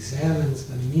 He examines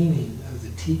the meaning of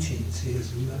the teachings he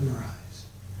has memorized.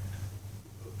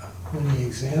 When he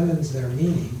examines their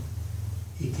meaning,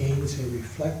 he gains a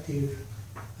reflective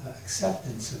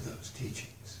acceptance of those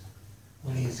teachings.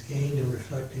 When he has gained a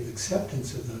reflective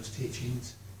acceptance of those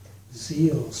teachings,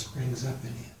 zeal springs up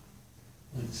in him.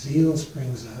 When zeal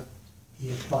springs up, he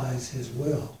applies his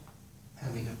will.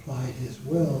 Having applied his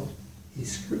will, he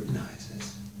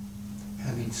scrutinizes.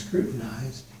 Having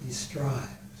scrutinized, he strives.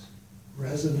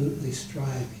 Resolutely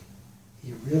striving,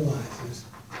 he realizes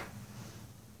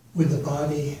with the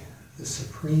body the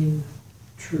supreme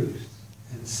truth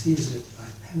and sees it by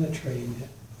penetrating it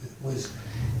with wisdom.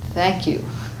 Thank you.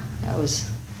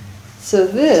 So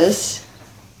this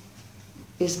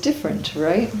is different,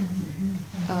 right?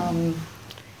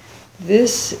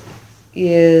 This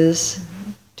is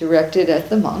directed at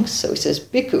the monks. So he says,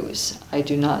 bhikkhus, I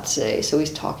do not say. So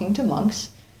he's talking to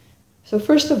monks. So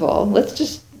first of all,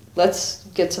 let's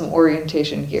get some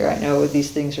orientation here. I know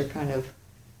these things are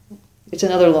it's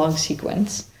another long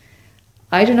sequence.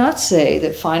 I do not say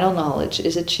that final knowledge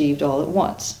is achieved all at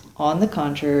once. On the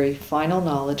contrary, final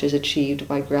knowledge is achieved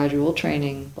by gradual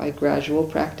training, by gradual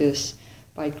practice,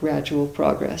 by gradual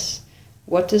progress.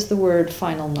 What does the word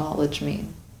final knowledge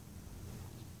mean?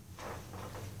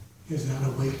 Is that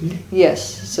awakening?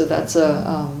 Yes, so that's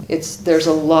there's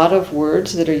a lot of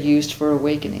words that are used for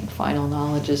awakening. Final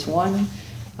knowledge is one.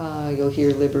 You'll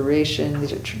hear liberation.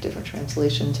 These are different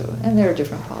translations, and there are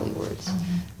different Pali words.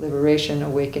 Mm-hmm. Liberation,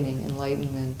 awakening,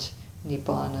 enlightenment,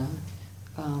 nibbana,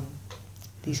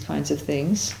 these kinds of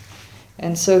things.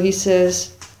 And so he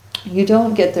says, you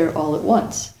don't get there all at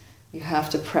once. You have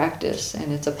to practice,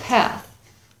 and it's a path.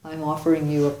 I'm offering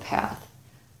you a path.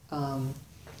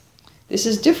 This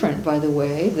is different, by the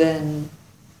way, than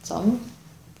some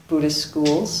Buddhist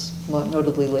schools,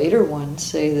 notably later ones,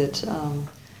 say that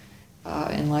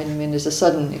enlightenment is a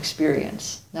sudden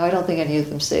experience. Now, I don't think any of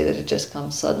them say that it just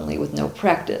comes suddenly with no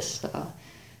practice,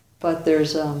 but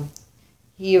there's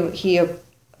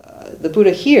the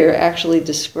Buddha here actually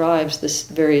describes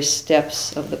the various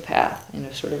steps of the path in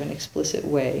a sort of an explicit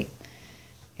way,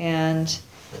 and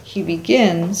he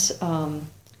begins.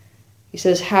 He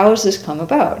says, how has this come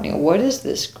about? What is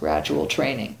this gradual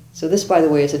training? So this, by the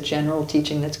way, is a general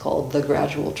teaching that's called the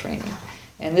gradual training.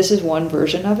 And this is one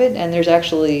version of it, and there's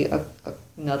actually at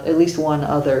least one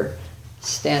other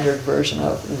standard version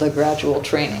of the gradual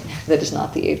training that is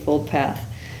not the Eightfold Path.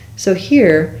 So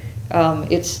here,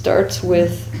 it starts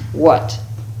with what?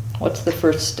 What's the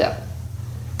first step?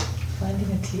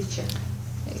 Finding a teacher.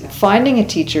 Finding a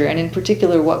teacher, and in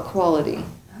particular, what quality?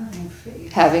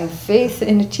 Having faith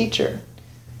in a teacher.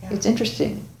 Yeah. It's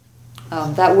interesting.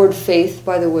 That word faith,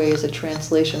 by the way, is a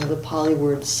translation of the Pali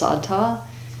word saddha,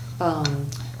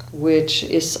 which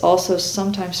is also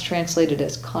sometimes translated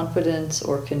as confidence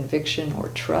or conviction or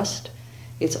trust.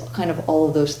 it's kind of all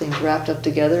of those things wrapped up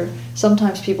together.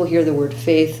 Sometimes people hear the word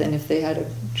faith, and if they had a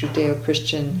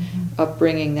Judeo-Christian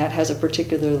upbringing, that has a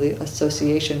particularly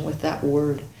association with that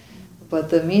word. But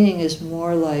the meaning is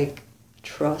more like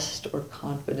trust or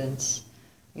confidence,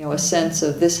 a sense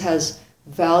of this has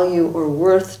value or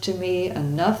worth to me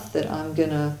enough that I'm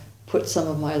going to put some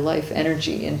of my life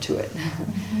energy into it.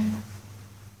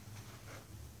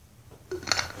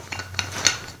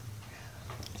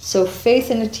 So faith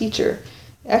in a teacher.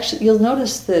 Actually, you'll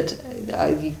notice that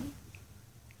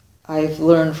I've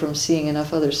learned from seeing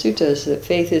enough other suttas that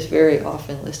faith is very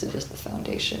often listed as the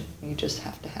foundation. You just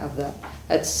have to have that.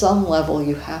 At some level,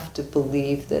 you have to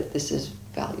believe that this is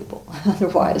valuable.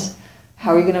 Otherwise,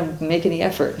 how are you going to make any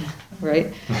effort,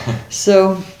 right?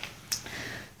 So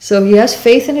he has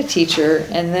faith in a teacher,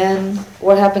 and then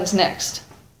what happens next?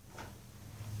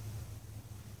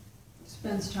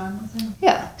 Spends time with him.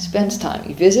 Yeah, spends time.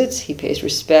 He visits, he pays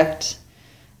respect,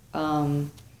 and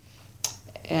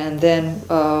then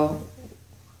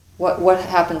what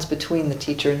happens between the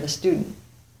teacher and the student?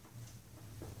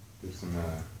 Gives him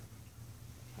a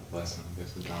lesson, I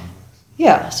guess, the Dhamma.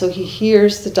 Yeah, so he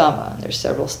hears the Dhamma. There's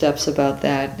several steps about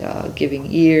that,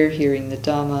 giving ear, hearing the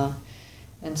Dhamma.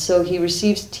 And so he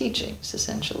receives teachings,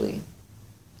 essentially.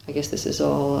 I guess this is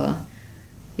all,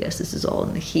 this is all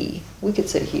in the he. We could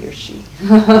say he or she.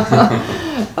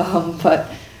 But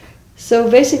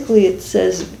so basically it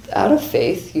says, out of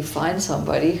faith, you find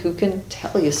somebody who can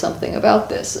tell you something about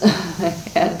this.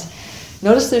 And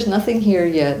notice there's nothing here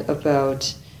yet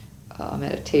about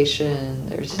meditation.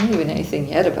 There isn't even anything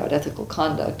yet about ethical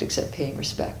conduct except paying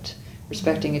respect.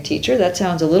 Respecting a teacher, that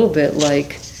sounds a little bit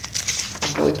like,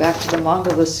 going back to the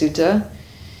Mangala Sutta,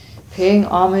 paying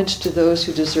homage to those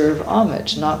who deserve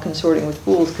homage, not consorting with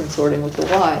fools, consorting with the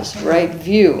wise. Right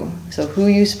view. So who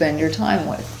you spend your time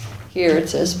with. Here it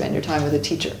says spend your time with a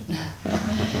teacher.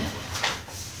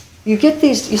 You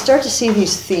start to see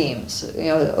these themes,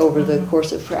 over the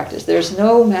course of practice. There's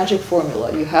no magic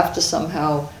formula. You have to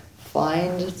somehow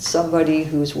find somebody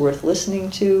who's worth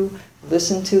listening to,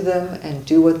 listen to them, and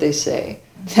do what they say.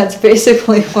 That's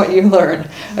basically what you learn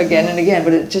again and again,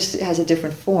 but it just has a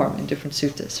different form in different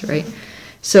suttas, right?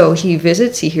 So he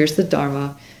visits, he hears the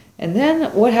Dharma, and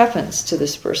then what happens to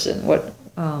this person? What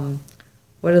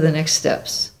are the next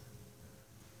steps?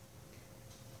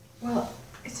 Well,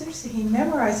 it's interesting, he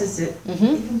memorizes it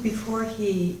even before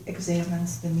he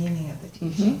examines the meaning of the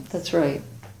teaching. That's right.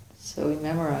 So he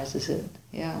memorizes it,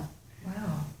 yeah.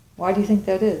 Wow. Why do you think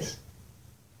that is?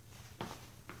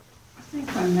 I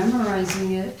think by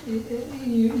memorizing it,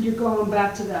 you're going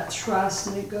back to that trust,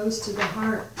 and it goes to the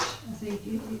heart. I think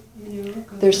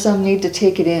there's some need to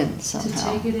take it in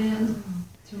somehow. To take it in,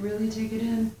 to really take it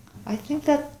in. I think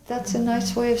that's a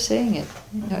nice way of saying it.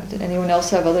 Did anyone else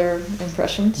have other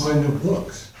impressions? Well, no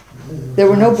books. There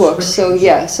were no books, so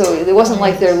it wasn't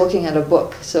like they're looking at a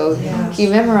book. So he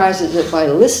memorizes it by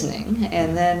listening,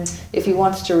 and then if he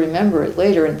wants to remember it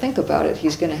later and think about it,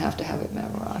 he's going to have it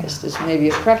memorized. There's maybe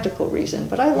a practical reason,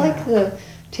 but I like the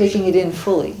taking it in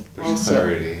fully. There's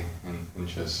clarity in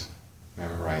just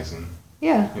memorizing.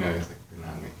 Yeah. It's like you're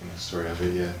not making a story of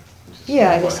it yet.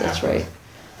 Yeah, I guess that's right.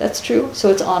 That's true.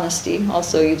 So it's honesty.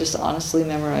 Also, you just honestly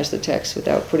memorize the text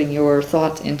without putting your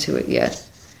thought into it yet.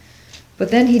 But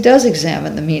then he does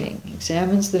examine the meaning. He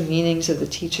examines the meanings of the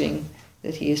teaching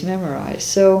that he has memorized.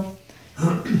 So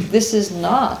this is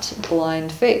not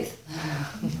blind faith.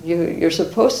 You're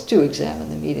supposed to examine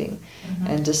the meaning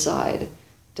and decide,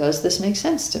 does this make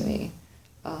sense to me?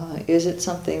 Is it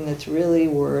something that's really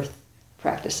worth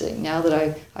practicing? Now that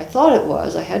I thought it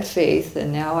was, I had faith,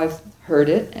 and now I've heard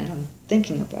it and I'm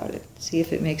thinking about it. See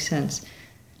if it makes sense.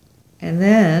 And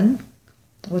then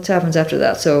what happens after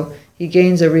that? So he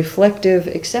gains a reflective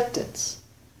acceptance.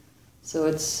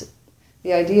 So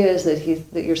the idea is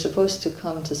that you're supposed to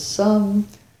come to some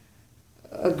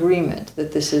agreement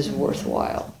that this is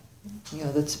worthwhile.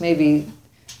 That's maybe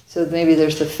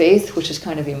there's the faith, which is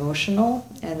kind of emotional,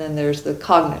 and then there's the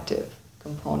cognitive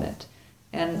component.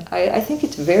 And I think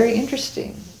it's very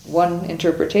interesting. One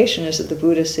interpretation is that the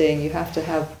Buddha is saying you have to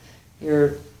have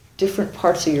your different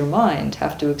parts of your mind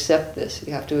have to accept this.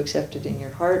 You have to accept it in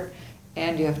your heart,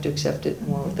 and you have to accept it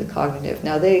more with the cognitive.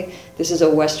 Now this is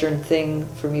a Western thing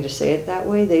for me to say it that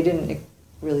way. They didn't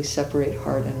really separate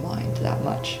heart and mind that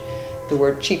much. The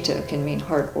word citta can mean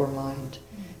heart or mind.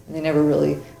 And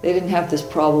they didn't have this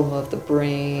problem of the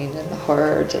brain and the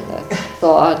heart and the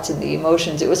thoughts and the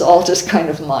emotions. It was all just kind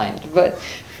of mind. But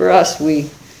for us, we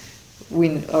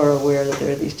are aware that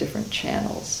there are these different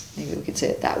channels. Maybe we could say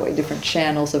it that way, different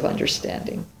channels of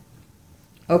understanding.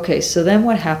 Okay, so then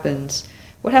what happens?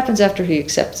 What happens after he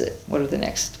accepts it? What are the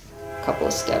next couple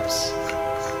of steps.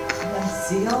 And then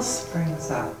zeal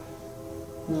springs up.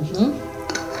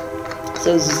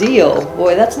 So zeal,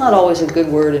 boy, that's not always a good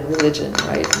word in religion,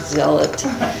 right? Zealot.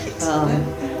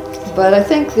 But I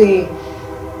think the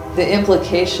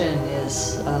implication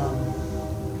is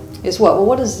what? Well,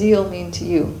 what does zeal mean to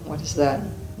you? What is that?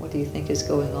 What do you think is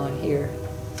going on here?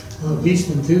 Well, at least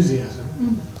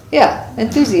enthusiasm. Yeah,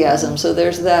 enthusiasm. So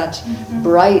there's that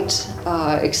bright,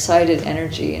 excited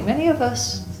energy. And many of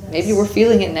us, maybe we're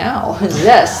feeling it now,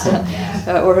 zest,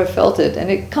 or have felt it.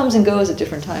 And it comes and goes at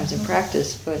different times in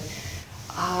practice. But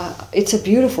it's a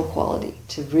beautiful quality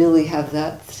to really have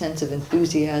that sense of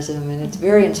enthusiasm. And it's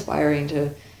very inspiring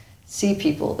to see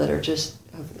people that are just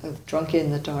have drunk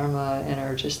in the Dharma and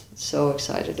are just so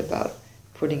excited about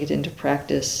putting it into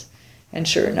practice. And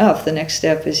sure enough, the next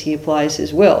step is he applies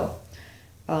his will.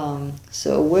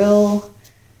 So will,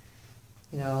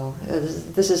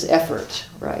 this is effort,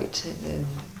 right? And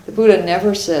the Buddha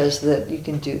never says that you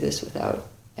can do this without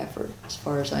effort, as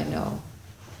far as I know.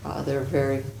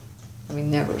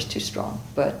 Never is too strong,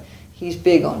 but he's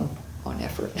big on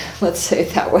effort, let's say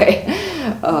it that way.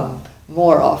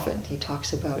 More often, he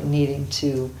talks about needing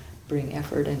to bring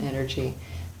effort and energy.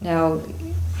 Now,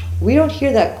 we don't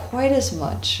hear that quite as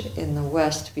much in the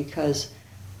West because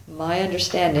my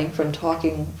understanding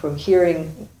from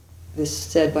hearing this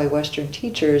said by Western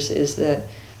teachers is that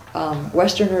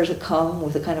Westerners come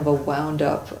with a kind of a wound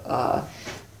up,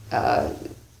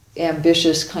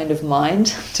 ambitious kind of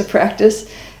mind to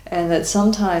practice, and that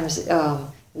sometimes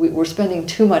we're spending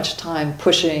too much time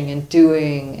pushing and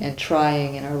doing and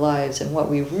trying in our lives, and what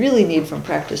we really need from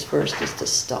practice first is to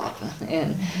stop.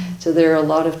 And so there are a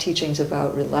lot of teachings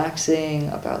about relaxing,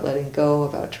 about letting go,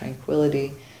 about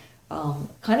tranquility,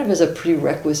 kind of as a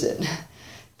prerequisite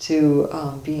to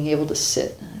being able to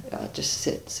sit, just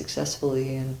sit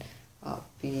successfully and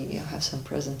have some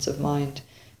presence of mind.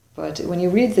 But when you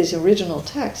read these original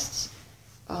texts,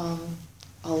 a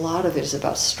lot of it is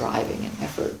about striving and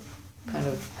effort, kind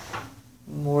of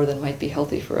more than might be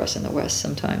healthy for us in the West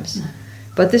sometimes.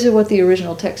 But this is what the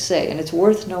original texts say, and it's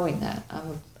worth knowing that.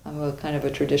 I'm a kind of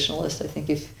a traditionalist. I think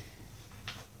if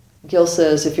Gil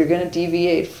says if you're going to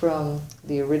deviate from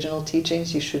the original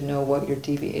teachings, you should know what you're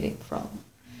deviating from.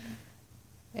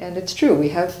 And it's true, we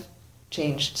have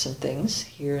changed some things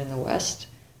here in the West,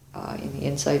 in the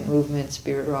Insight Movement,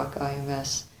 Spirit Rock,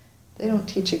 IMS. They don't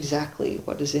teach exactly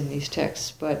what is in these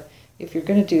texts, but if you're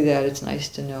going to do that, it's nice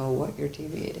to know what you're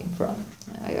deviating from.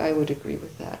 I would agree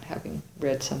with that, having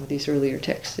read some of these earlier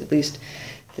texts, at least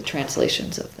the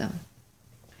translations of them.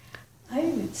 I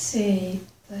would say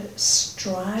that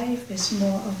strive is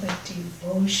more of a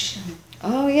devotion.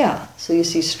 Oh yeah, so you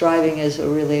see striving as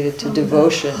related to From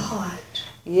devotion. The heart.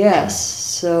 Yes,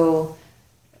 so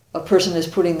a person is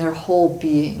putting their whole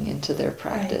being into their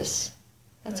practice.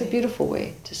 Right. That's a beautiful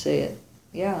way to say it.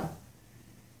 Yeah.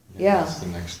 That's the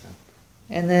next step.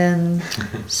 And then,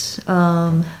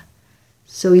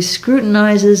 so he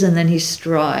scrutinizes and then he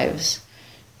strives.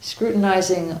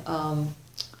 Scrutinizing,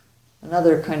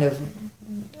 another kind of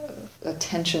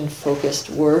attention-focused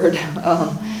word.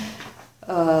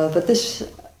 But this,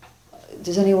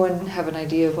 does anyone have an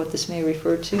idea of what this may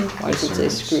refer to? Why does it say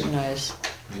scrutinize?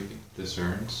 Maybe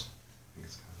discerns. I think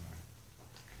it's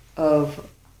Of,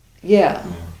 yeah.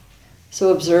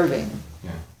 So observing.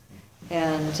 Yeah.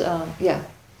 And,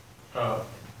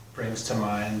 Brings to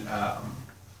mind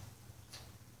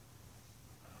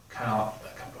kind of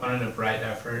a component of right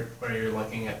effort where you're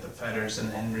looking at the fetters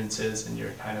and the hindrances and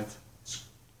you're kind of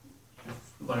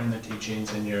learning the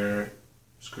teachings and you're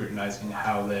scrutinizing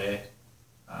how the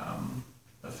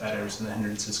fetters and the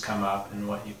hindrances come up and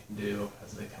what you can do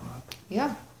as they come up.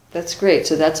 Yeah, that's great.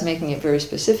 So that's making it very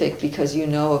specific because you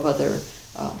know of other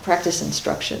practice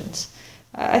instructions.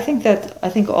 I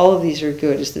think all of these are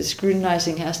good. Is the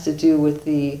scrutinizing has to do with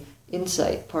the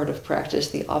insight part of practice,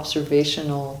 the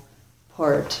observational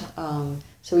part.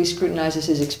 So he scrutinizes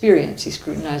his experience. He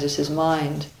scrutinizes his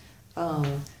mind.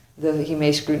 He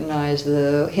may scrutinize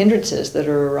the hindrances that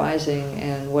are arising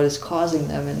and what is causing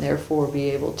them, and therefore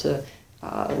be able to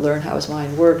learn how his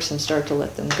mind works and start to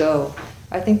let them go.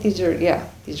 I think these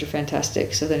are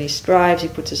fantastic. So then he strives. He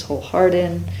puts his whole heart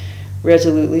in,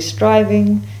 resolutely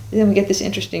striving. And then we get this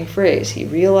interesting phrase. He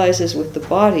realizes with the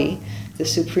body the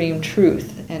supreme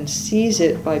truth and sees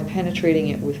it by penetrating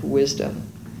it with wisdom.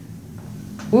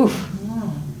 Oof.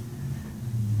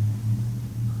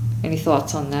 Any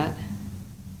thoughts on that?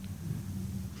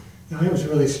 I was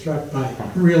really struck by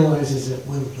realizes it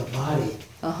with the body.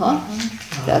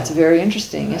 That's very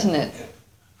interesting, isn't it?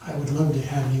 I would love to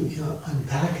have you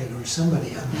unpack it, or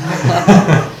somebody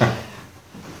unpack it.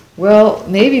 Well,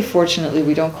 maybe fortunately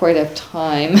we don't quite have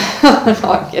time. No,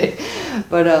 I'm kidding.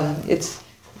 But it's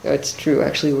true.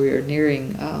 Actually, we are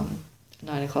nearing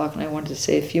 9 o'clock, and I wanted to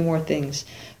say a few more things.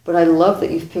 But I love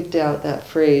that you've picked out that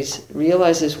phrase,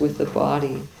 realizes with the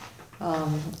body.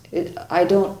 I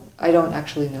don't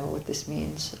actually know what this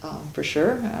means for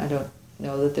sure. I don't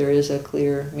know that there is a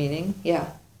clear meaning. Yeah.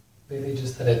 Maybe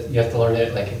just that you have to learn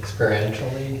it like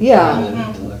experientially Yeah. rather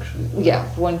than intellectually. Yeah,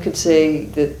 one could say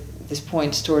that this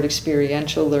points toward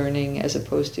experiential learning as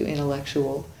opposed to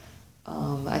intellectual.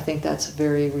 I think that's a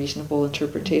very reasonable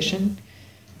interpretation.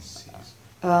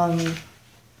 But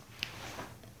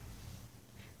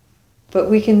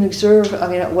we can observe, I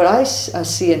mean, what I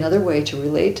see another way to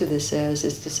relate to this as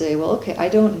is to say, well, okay, I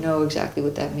don't know exactly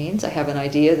what that means. I have an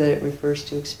idea that it refers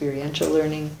to experiential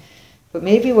learning. But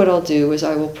maybe what I'll do is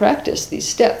I will practice these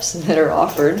steps that are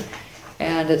offered,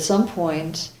 and at some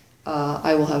point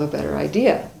I will have a better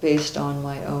idea based on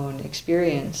my own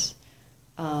experience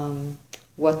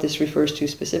what this refers to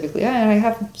specifically. And I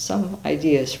have some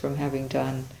ideas from having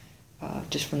done,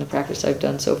 just from the practice I've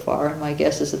done so far, and my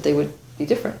guess is that they would be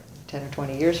different 10 or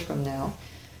 20 years from now.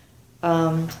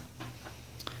 I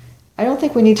don't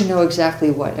think we need to know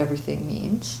exactly what everything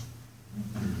means.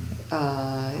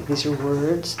 These are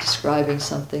words describing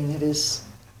something that is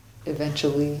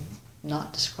eventually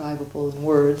not describable in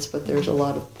words, but there's a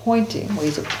lot of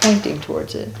ways of pointing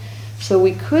towards it. So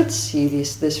we could see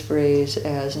this phrase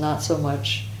as not so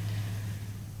much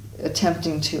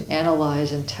attempting to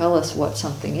analyze and tell us what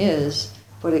something is,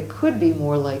 but it could be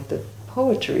more like the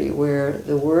poetry where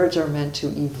the words are meant to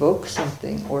evoke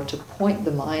something or to point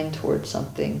the mind towards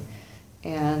something.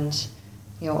 And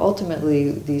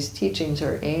ultimately these teachings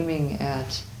are aiming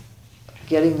at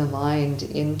getting the mind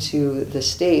into the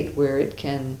state where it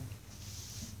can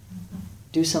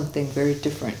do something very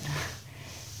different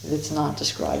that's not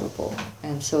describable.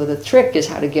 And so the trick is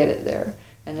how to get it there.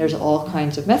 And there's all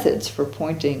kinds of methods for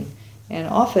pointing. And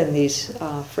often these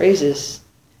phrases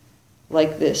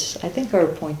like this, I think, are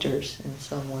pointers in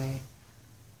some way.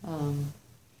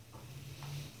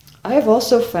 I have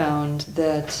also found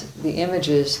that the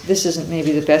images, this isn't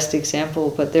maybe the best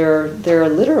example, but there are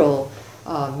literal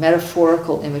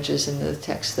metaphorical images in the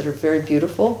text that are very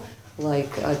beautiful,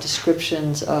 like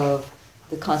descriptions of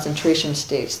the concentration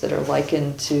states that are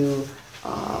likened to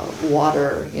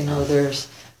water. There's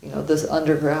this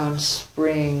underground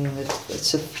spring that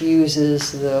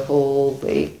suffuses the whole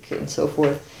lake and so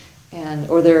forth.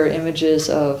 Or there are images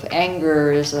of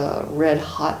anger as a red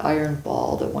hot iron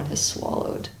ball that one has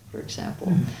swallowed, for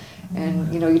example.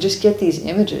 And you just get these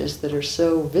images that are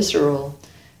so visceral,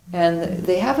 and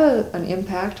they have an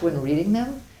impact when reading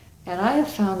them. And I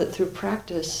have found that through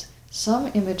practice,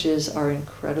 some images are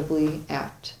incredibly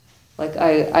apt. Like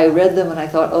I read them and I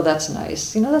thought, oh, that's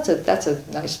nice. That's a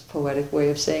nice poetic way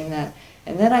of saying that.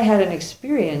 And then I had an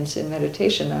experience in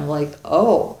meditation. I'm like,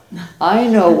 oh, I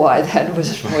know why that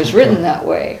was written that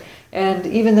way. And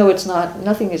even though it's not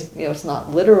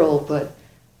literal, but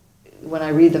when I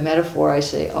read the metaphor, I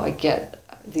say, oh, I get,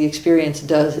 the experience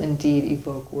does indeed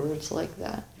evoke words like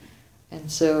that. And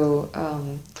so,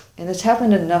 and it's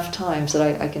happened enough times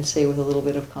that I can say with a little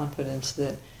bit of confidence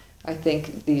that I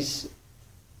think these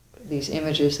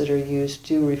images that are used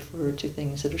do refer to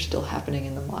things that are still happening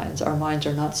in the minds. Our minds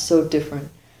are not so different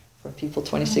from people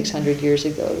 2,600 years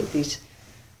ago that these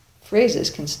phrases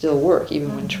can still work,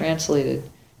 even when translated,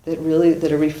 that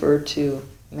are referred to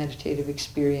meditative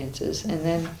experiences. And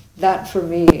then that, for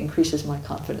me, increases my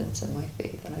confidence and my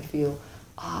faith. And I feel,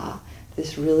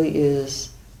 this really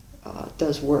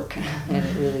does work. And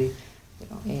it really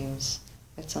aims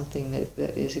at something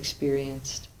that is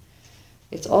experienced.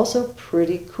 It's also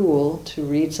pretty cool to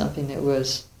read something that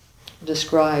was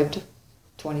described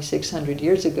 2,600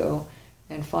 years ago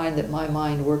and find that my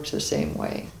mind works the same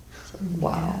way. So,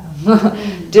 wow.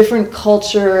 Different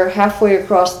culture, halfway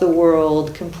across the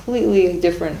world, completely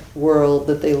different world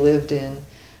that they lived in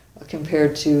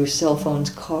compared to cell phones,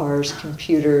 cars,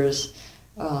 computers,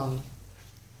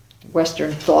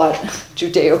 Western thought,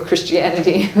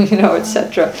 Judeo-Christianity,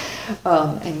 etc.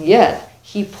 And yet,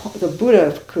 the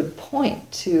Buddha could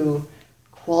point to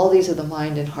qualities of the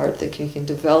mind and heart that you can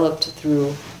develop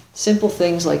through simple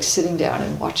things like sitting down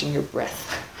and watching your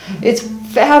breath. It's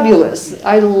fabulous.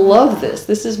 I love this.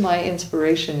 This is my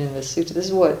inspiration in the sutta. This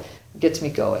is what gets me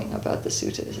going about the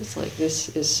suttas. It's like, this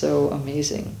is so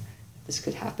amazing. This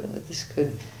could happen. That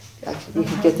we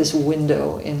could get this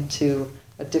window into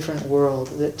a different world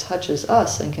that touches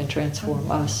us and can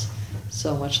transform us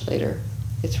so much later.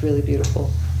 It's really beautiful.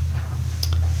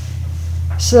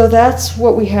 So that's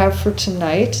what we have for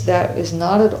tonight. That is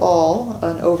not at all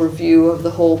an overview of the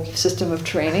whole system of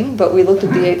training, but we looked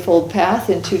at the Eightfold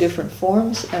Path in 2 different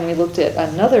forms, and we looked at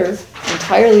another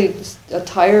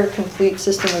entire complete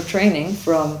system of training,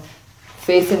 from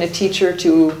faith in a teacher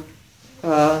to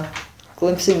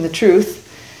glimpsing the truth,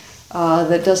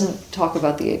 that doesn't talk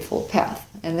about the Eightfold Path.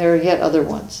 And there are yet other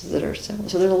ones that are similar.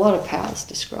 So there's a lot of paths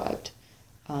described.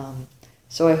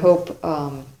 So I hope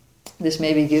this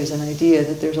maybe gives an idea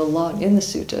that there's a lot in the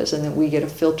suttas, and that we get a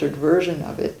filtered version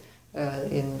of it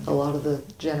in a lot of the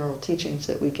general teachings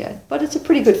that we get. But it's a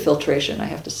pretty good filtration, I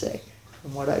have to say,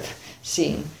 from what I've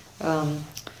seen.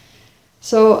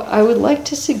 So I would like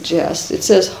to suggest, it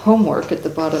says homework at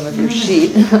the bottom of your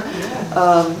sheet.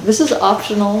 This is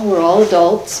optional, we're all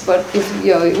adults, but if,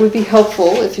 it would be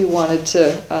helpful if you wanted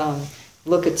to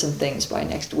look at some things by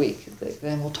next week.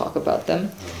 Then we'll talk about them.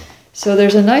 So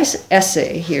there's a nice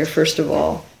essay here, first of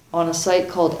all, on a site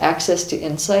called Access to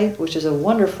Insight, which is a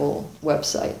wonderful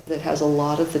website that has a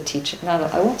lot of the teaching.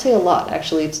 I won't say a lot,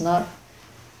 actually, it's not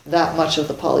that much of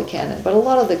the Pali Canon, but a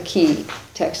lot of the key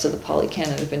texts of the Pali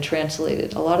Canon have been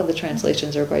translated. A lot of the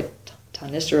translations are by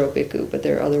Thanissaro Bhikkhu, but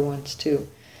there are other ones too.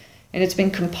 And it's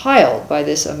been compiled by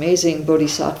this amazing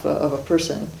bodhisattva of a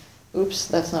person. Oops,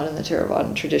 that's not in the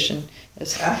Theravadan tradition.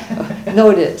 No,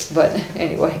 it is, but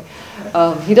anyway.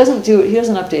 He doesn't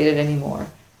update it anymore.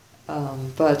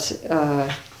 But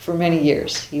for many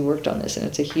years he worked on this, and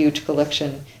it's a huge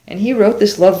collection. And he wrote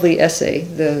this lovely essay.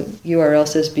 The URL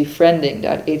says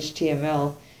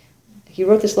befriending.html. He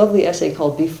wrote this lovely essay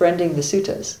called Befriending the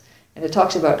Suttas. And it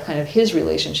talks about kind of his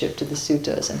relationship to the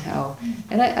suttas and how...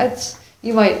 And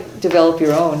you might develop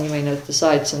your own, you may not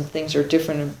decide some things are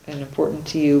different and important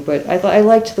to you, but I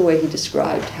liked the way he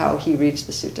described how he reads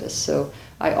the suttas. So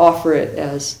I offer it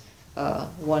as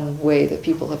one way that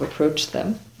people have approached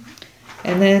them.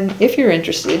 And then if you're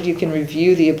interested, you can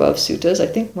review the above suttas. I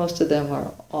think most of them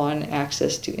are on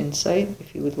Access to Insight,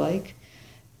 if you would like.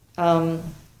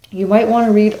 You might want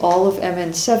to read all of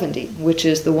MN 70, which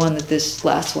is the one that this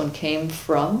last one came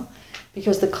from,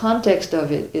 because the context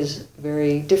of it is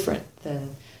very different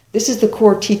than... This is the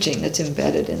core teaching that's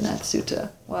embedded in that sutta.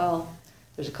 Well,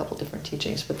 there's a couple different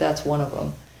teachings, but that's one of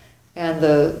them. And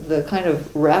the kind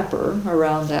of wrapper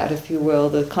around that, if you will,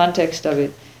 the context of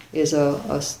it is a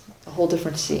whole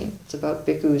different scene. It's about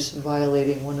bhikkhus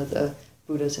violating one of the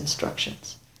Buddha's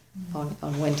instructions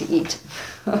on when to eat.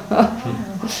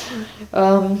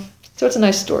 So it's a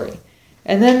nice story.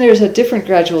 And then there's a different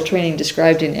gradual training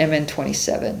described in MN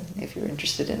 27, if you're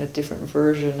interested in a different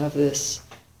version of this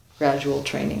gradual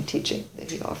training teaching that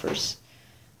he offers.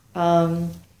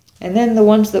 And then the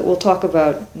ones that we'll talk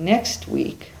about next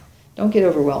week, don't get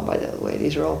overwhelmed by the way,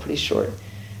 these are all pretty short.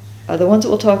 The ones that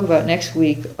we'll talk about next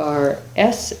week are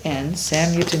SN,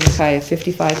 Samyutta Nikaya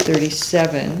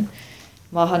 5537,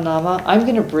 Mahanama. I'm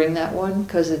going to bring that one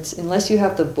because it's, unless you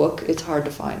have the book, it's hard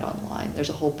to find online. There's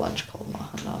a whole bunch called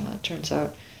Mahanama, it turns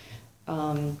out.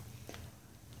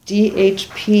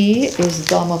 DHP is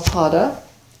Dhammapada,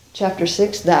 Chapter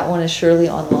 6. That one is surely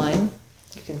online.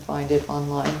 You can find it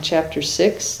online. Chapter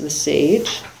 6, The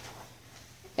Sage.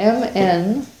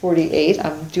 MN 48,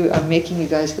 I'm making you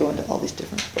guys go into all these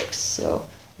different books. So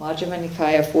Majjhima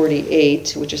Nikaya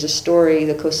 48, which is a story,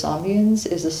 the Kosambians,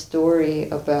 is a story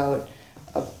about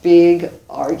a big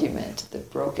argument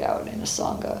that broke out in a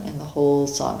Sangha, and the whole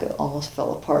Sangha almost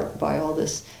fell apart by all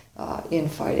this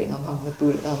infighting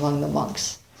among the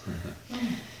monks.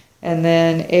 Mm-hmm. And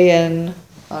then AN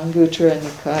Anguttara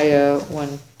Nikaya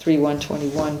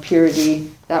 13121,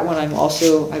 Purity. That one I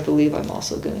believe I'm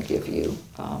also going to give you,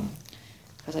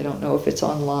 because I don't know if it's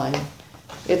online.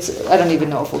 I don't even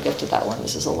know if we'll get to that one.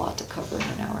 This is a lot to cover in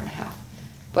an hour and a half.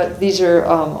 But these are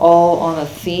all on a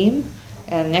theme.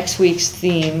 And next week's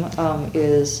theme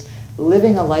is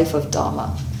living a life of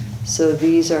Dhamma. So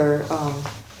these are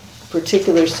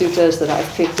particular suttas that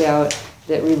I've picked out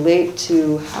that relate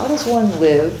to how does one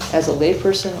live as a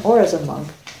layperson or as a monk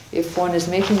if one is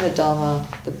making the Dhamma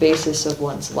the basis of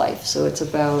one's life. So it's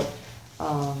about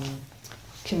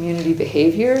community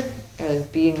behavior,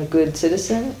 being a good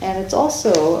citizen, and it's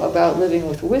also about living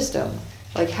with wisdom.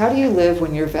 Like, how do you live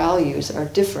when your values are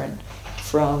different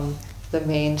from the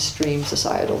mainstream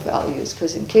societal values?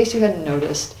 Because in case you hadn't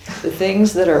noticed, the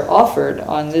things that are offered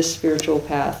on this spiritual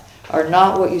path are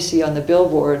not what you see on the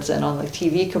billboards and on the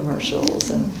TV commercials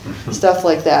and stuff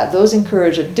like that. Those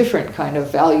encourage a different kind of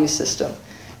value system.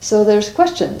 So there's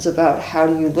questions about how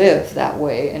do you live that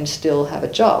way and still have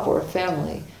a job or a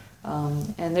family.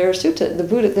 And there are suttas,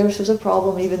 this was a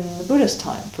problem even in the Buddhist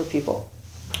time for people.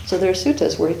 So there are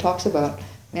suttas where he talks about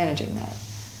managing that.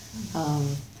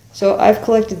 So I've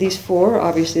collected these 4.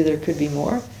 Obviously, there could be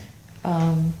more.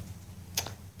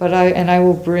 But I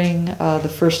will bring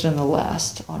the first and the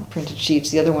last on printed sheets.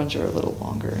 The other ones are a little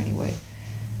longer anyway.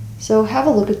 So have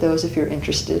a look at those if you're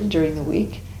interested during the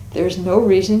week. There's no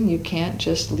reason you can't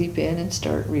just leap in and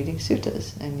start reading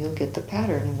suttas, and you'll get the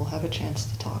pattern, and we'll have a chance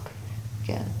to talk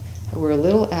again. We're a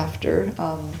little after.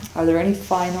 Are there any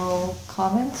final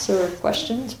comments or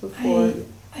questions before?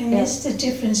 I missed the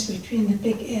difference between the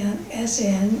big N,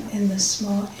 SN and the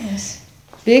small s.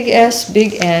 Big S,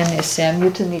 big N is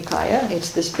Samyutta Nikaya.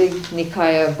 It's this big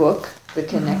Nikaya book, the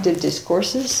Connected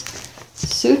Discourses.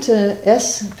 Sutta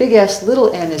S, big S,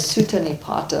 little n is Sutta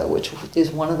Nipata, which is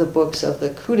one of the books of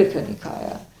the Khuddaka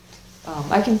Nikaya.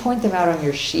 I can point them out on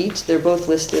your sheet. They're both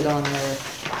listed on there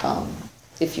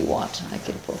if you want. I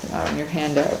can point them out on your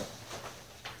handout.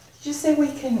 Did you say we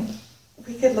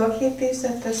could locate these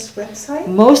at this website?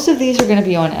 Most of these are going to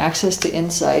be on Access to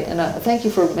Insight, and thank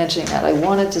you for mentioning that. I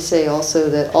wanted to say also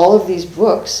that all of these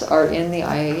books are in the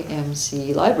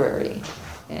IMC library,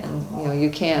 and you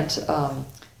can't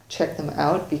check them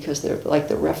out because they're like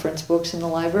the reference books in the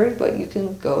library, but you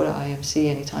can go to IMC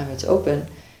anytime it's open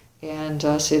and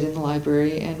sit in the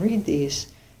library and read these.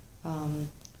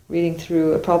 Reading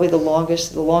through, probably the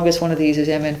longest one of these is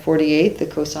MN 48, the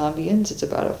Kosambians. It's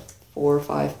about a 4 or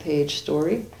 5 page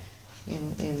story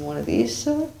in one of these,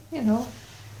 so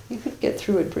you could get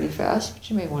through it pretty fast, but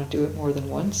you may want to do it more than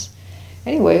once.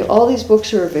 Anyway, all these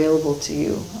books are available to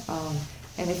you,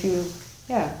 and if you,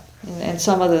 and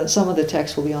some of the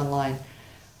text will be online.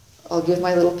 I'll give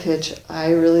my little pitch.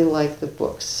 I really like the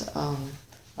books.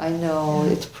 I know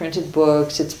it's printed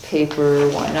books, it's paper,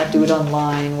 why not do it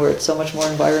online where it's so much more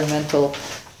environmental?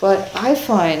 But I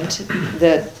find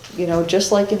that,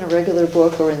 just like in a regular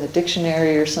book or in the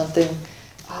dictionary or something,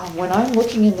 when I'm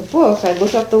looking in the book, I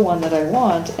look up the one that I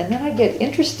want, and then I get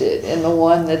interested in the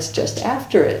one that's just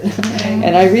after it.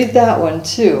 And I read that one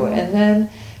too. And then,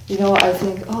 I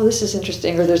think, oh, this is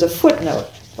interesting, or there's a footnote.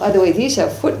 By the way, these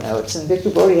have footnotes, and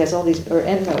Bhikkhu Bodhi has all these, or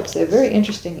endnotes. They have very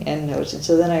interesting endnotes, and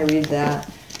so then I read that,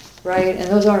 right? And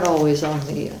those aren't always on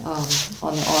the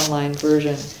online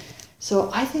version.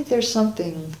 So I think there's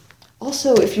something,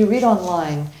 also if you read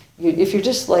online, if you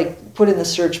just put in the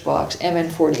search box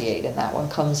MN48 and that one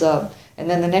comes up, and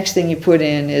then the next thing you put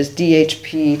in is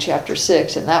DHP chapter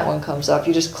 6 and that one comes up,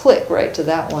 you just click right to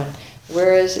that one.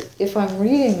 Whereas if I'm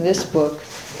reading this book,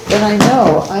 then I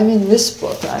know I'm in this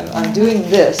book, I'm doing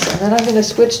this, and then I'm going to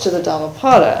switch to the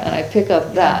Dhammapada and I pick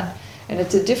up that. And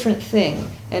it's a different thing.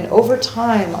 And over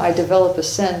time I develop a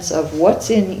sense of what's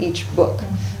in each book.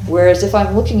 Whereas if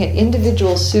I'm looking at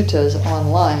individual suttas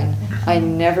online, I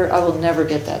will never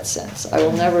get that sense. I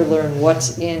will never learn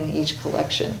what's in each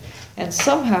collection. And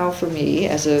somehow for me,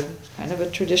 as a kind of a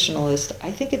traditionalist,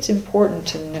 I think it's important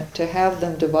to have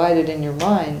them divided in your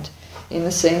mind in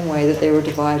the same way that they were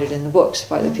divided in the books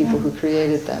by the people who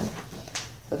created them.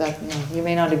 But that, you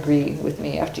may not agree with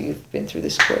me after you've been through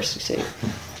this course. You say,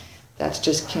 that's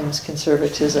just Kim's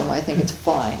conservatism. I think it's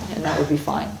fine, and that would be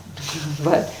fine.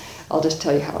 But I'll just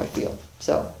tell you how I feel.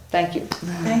 So, thank you.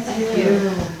 Thank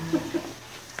you.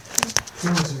 Is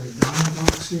there a Dharma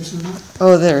box here somewhere?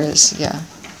 Oh, there is, yeah.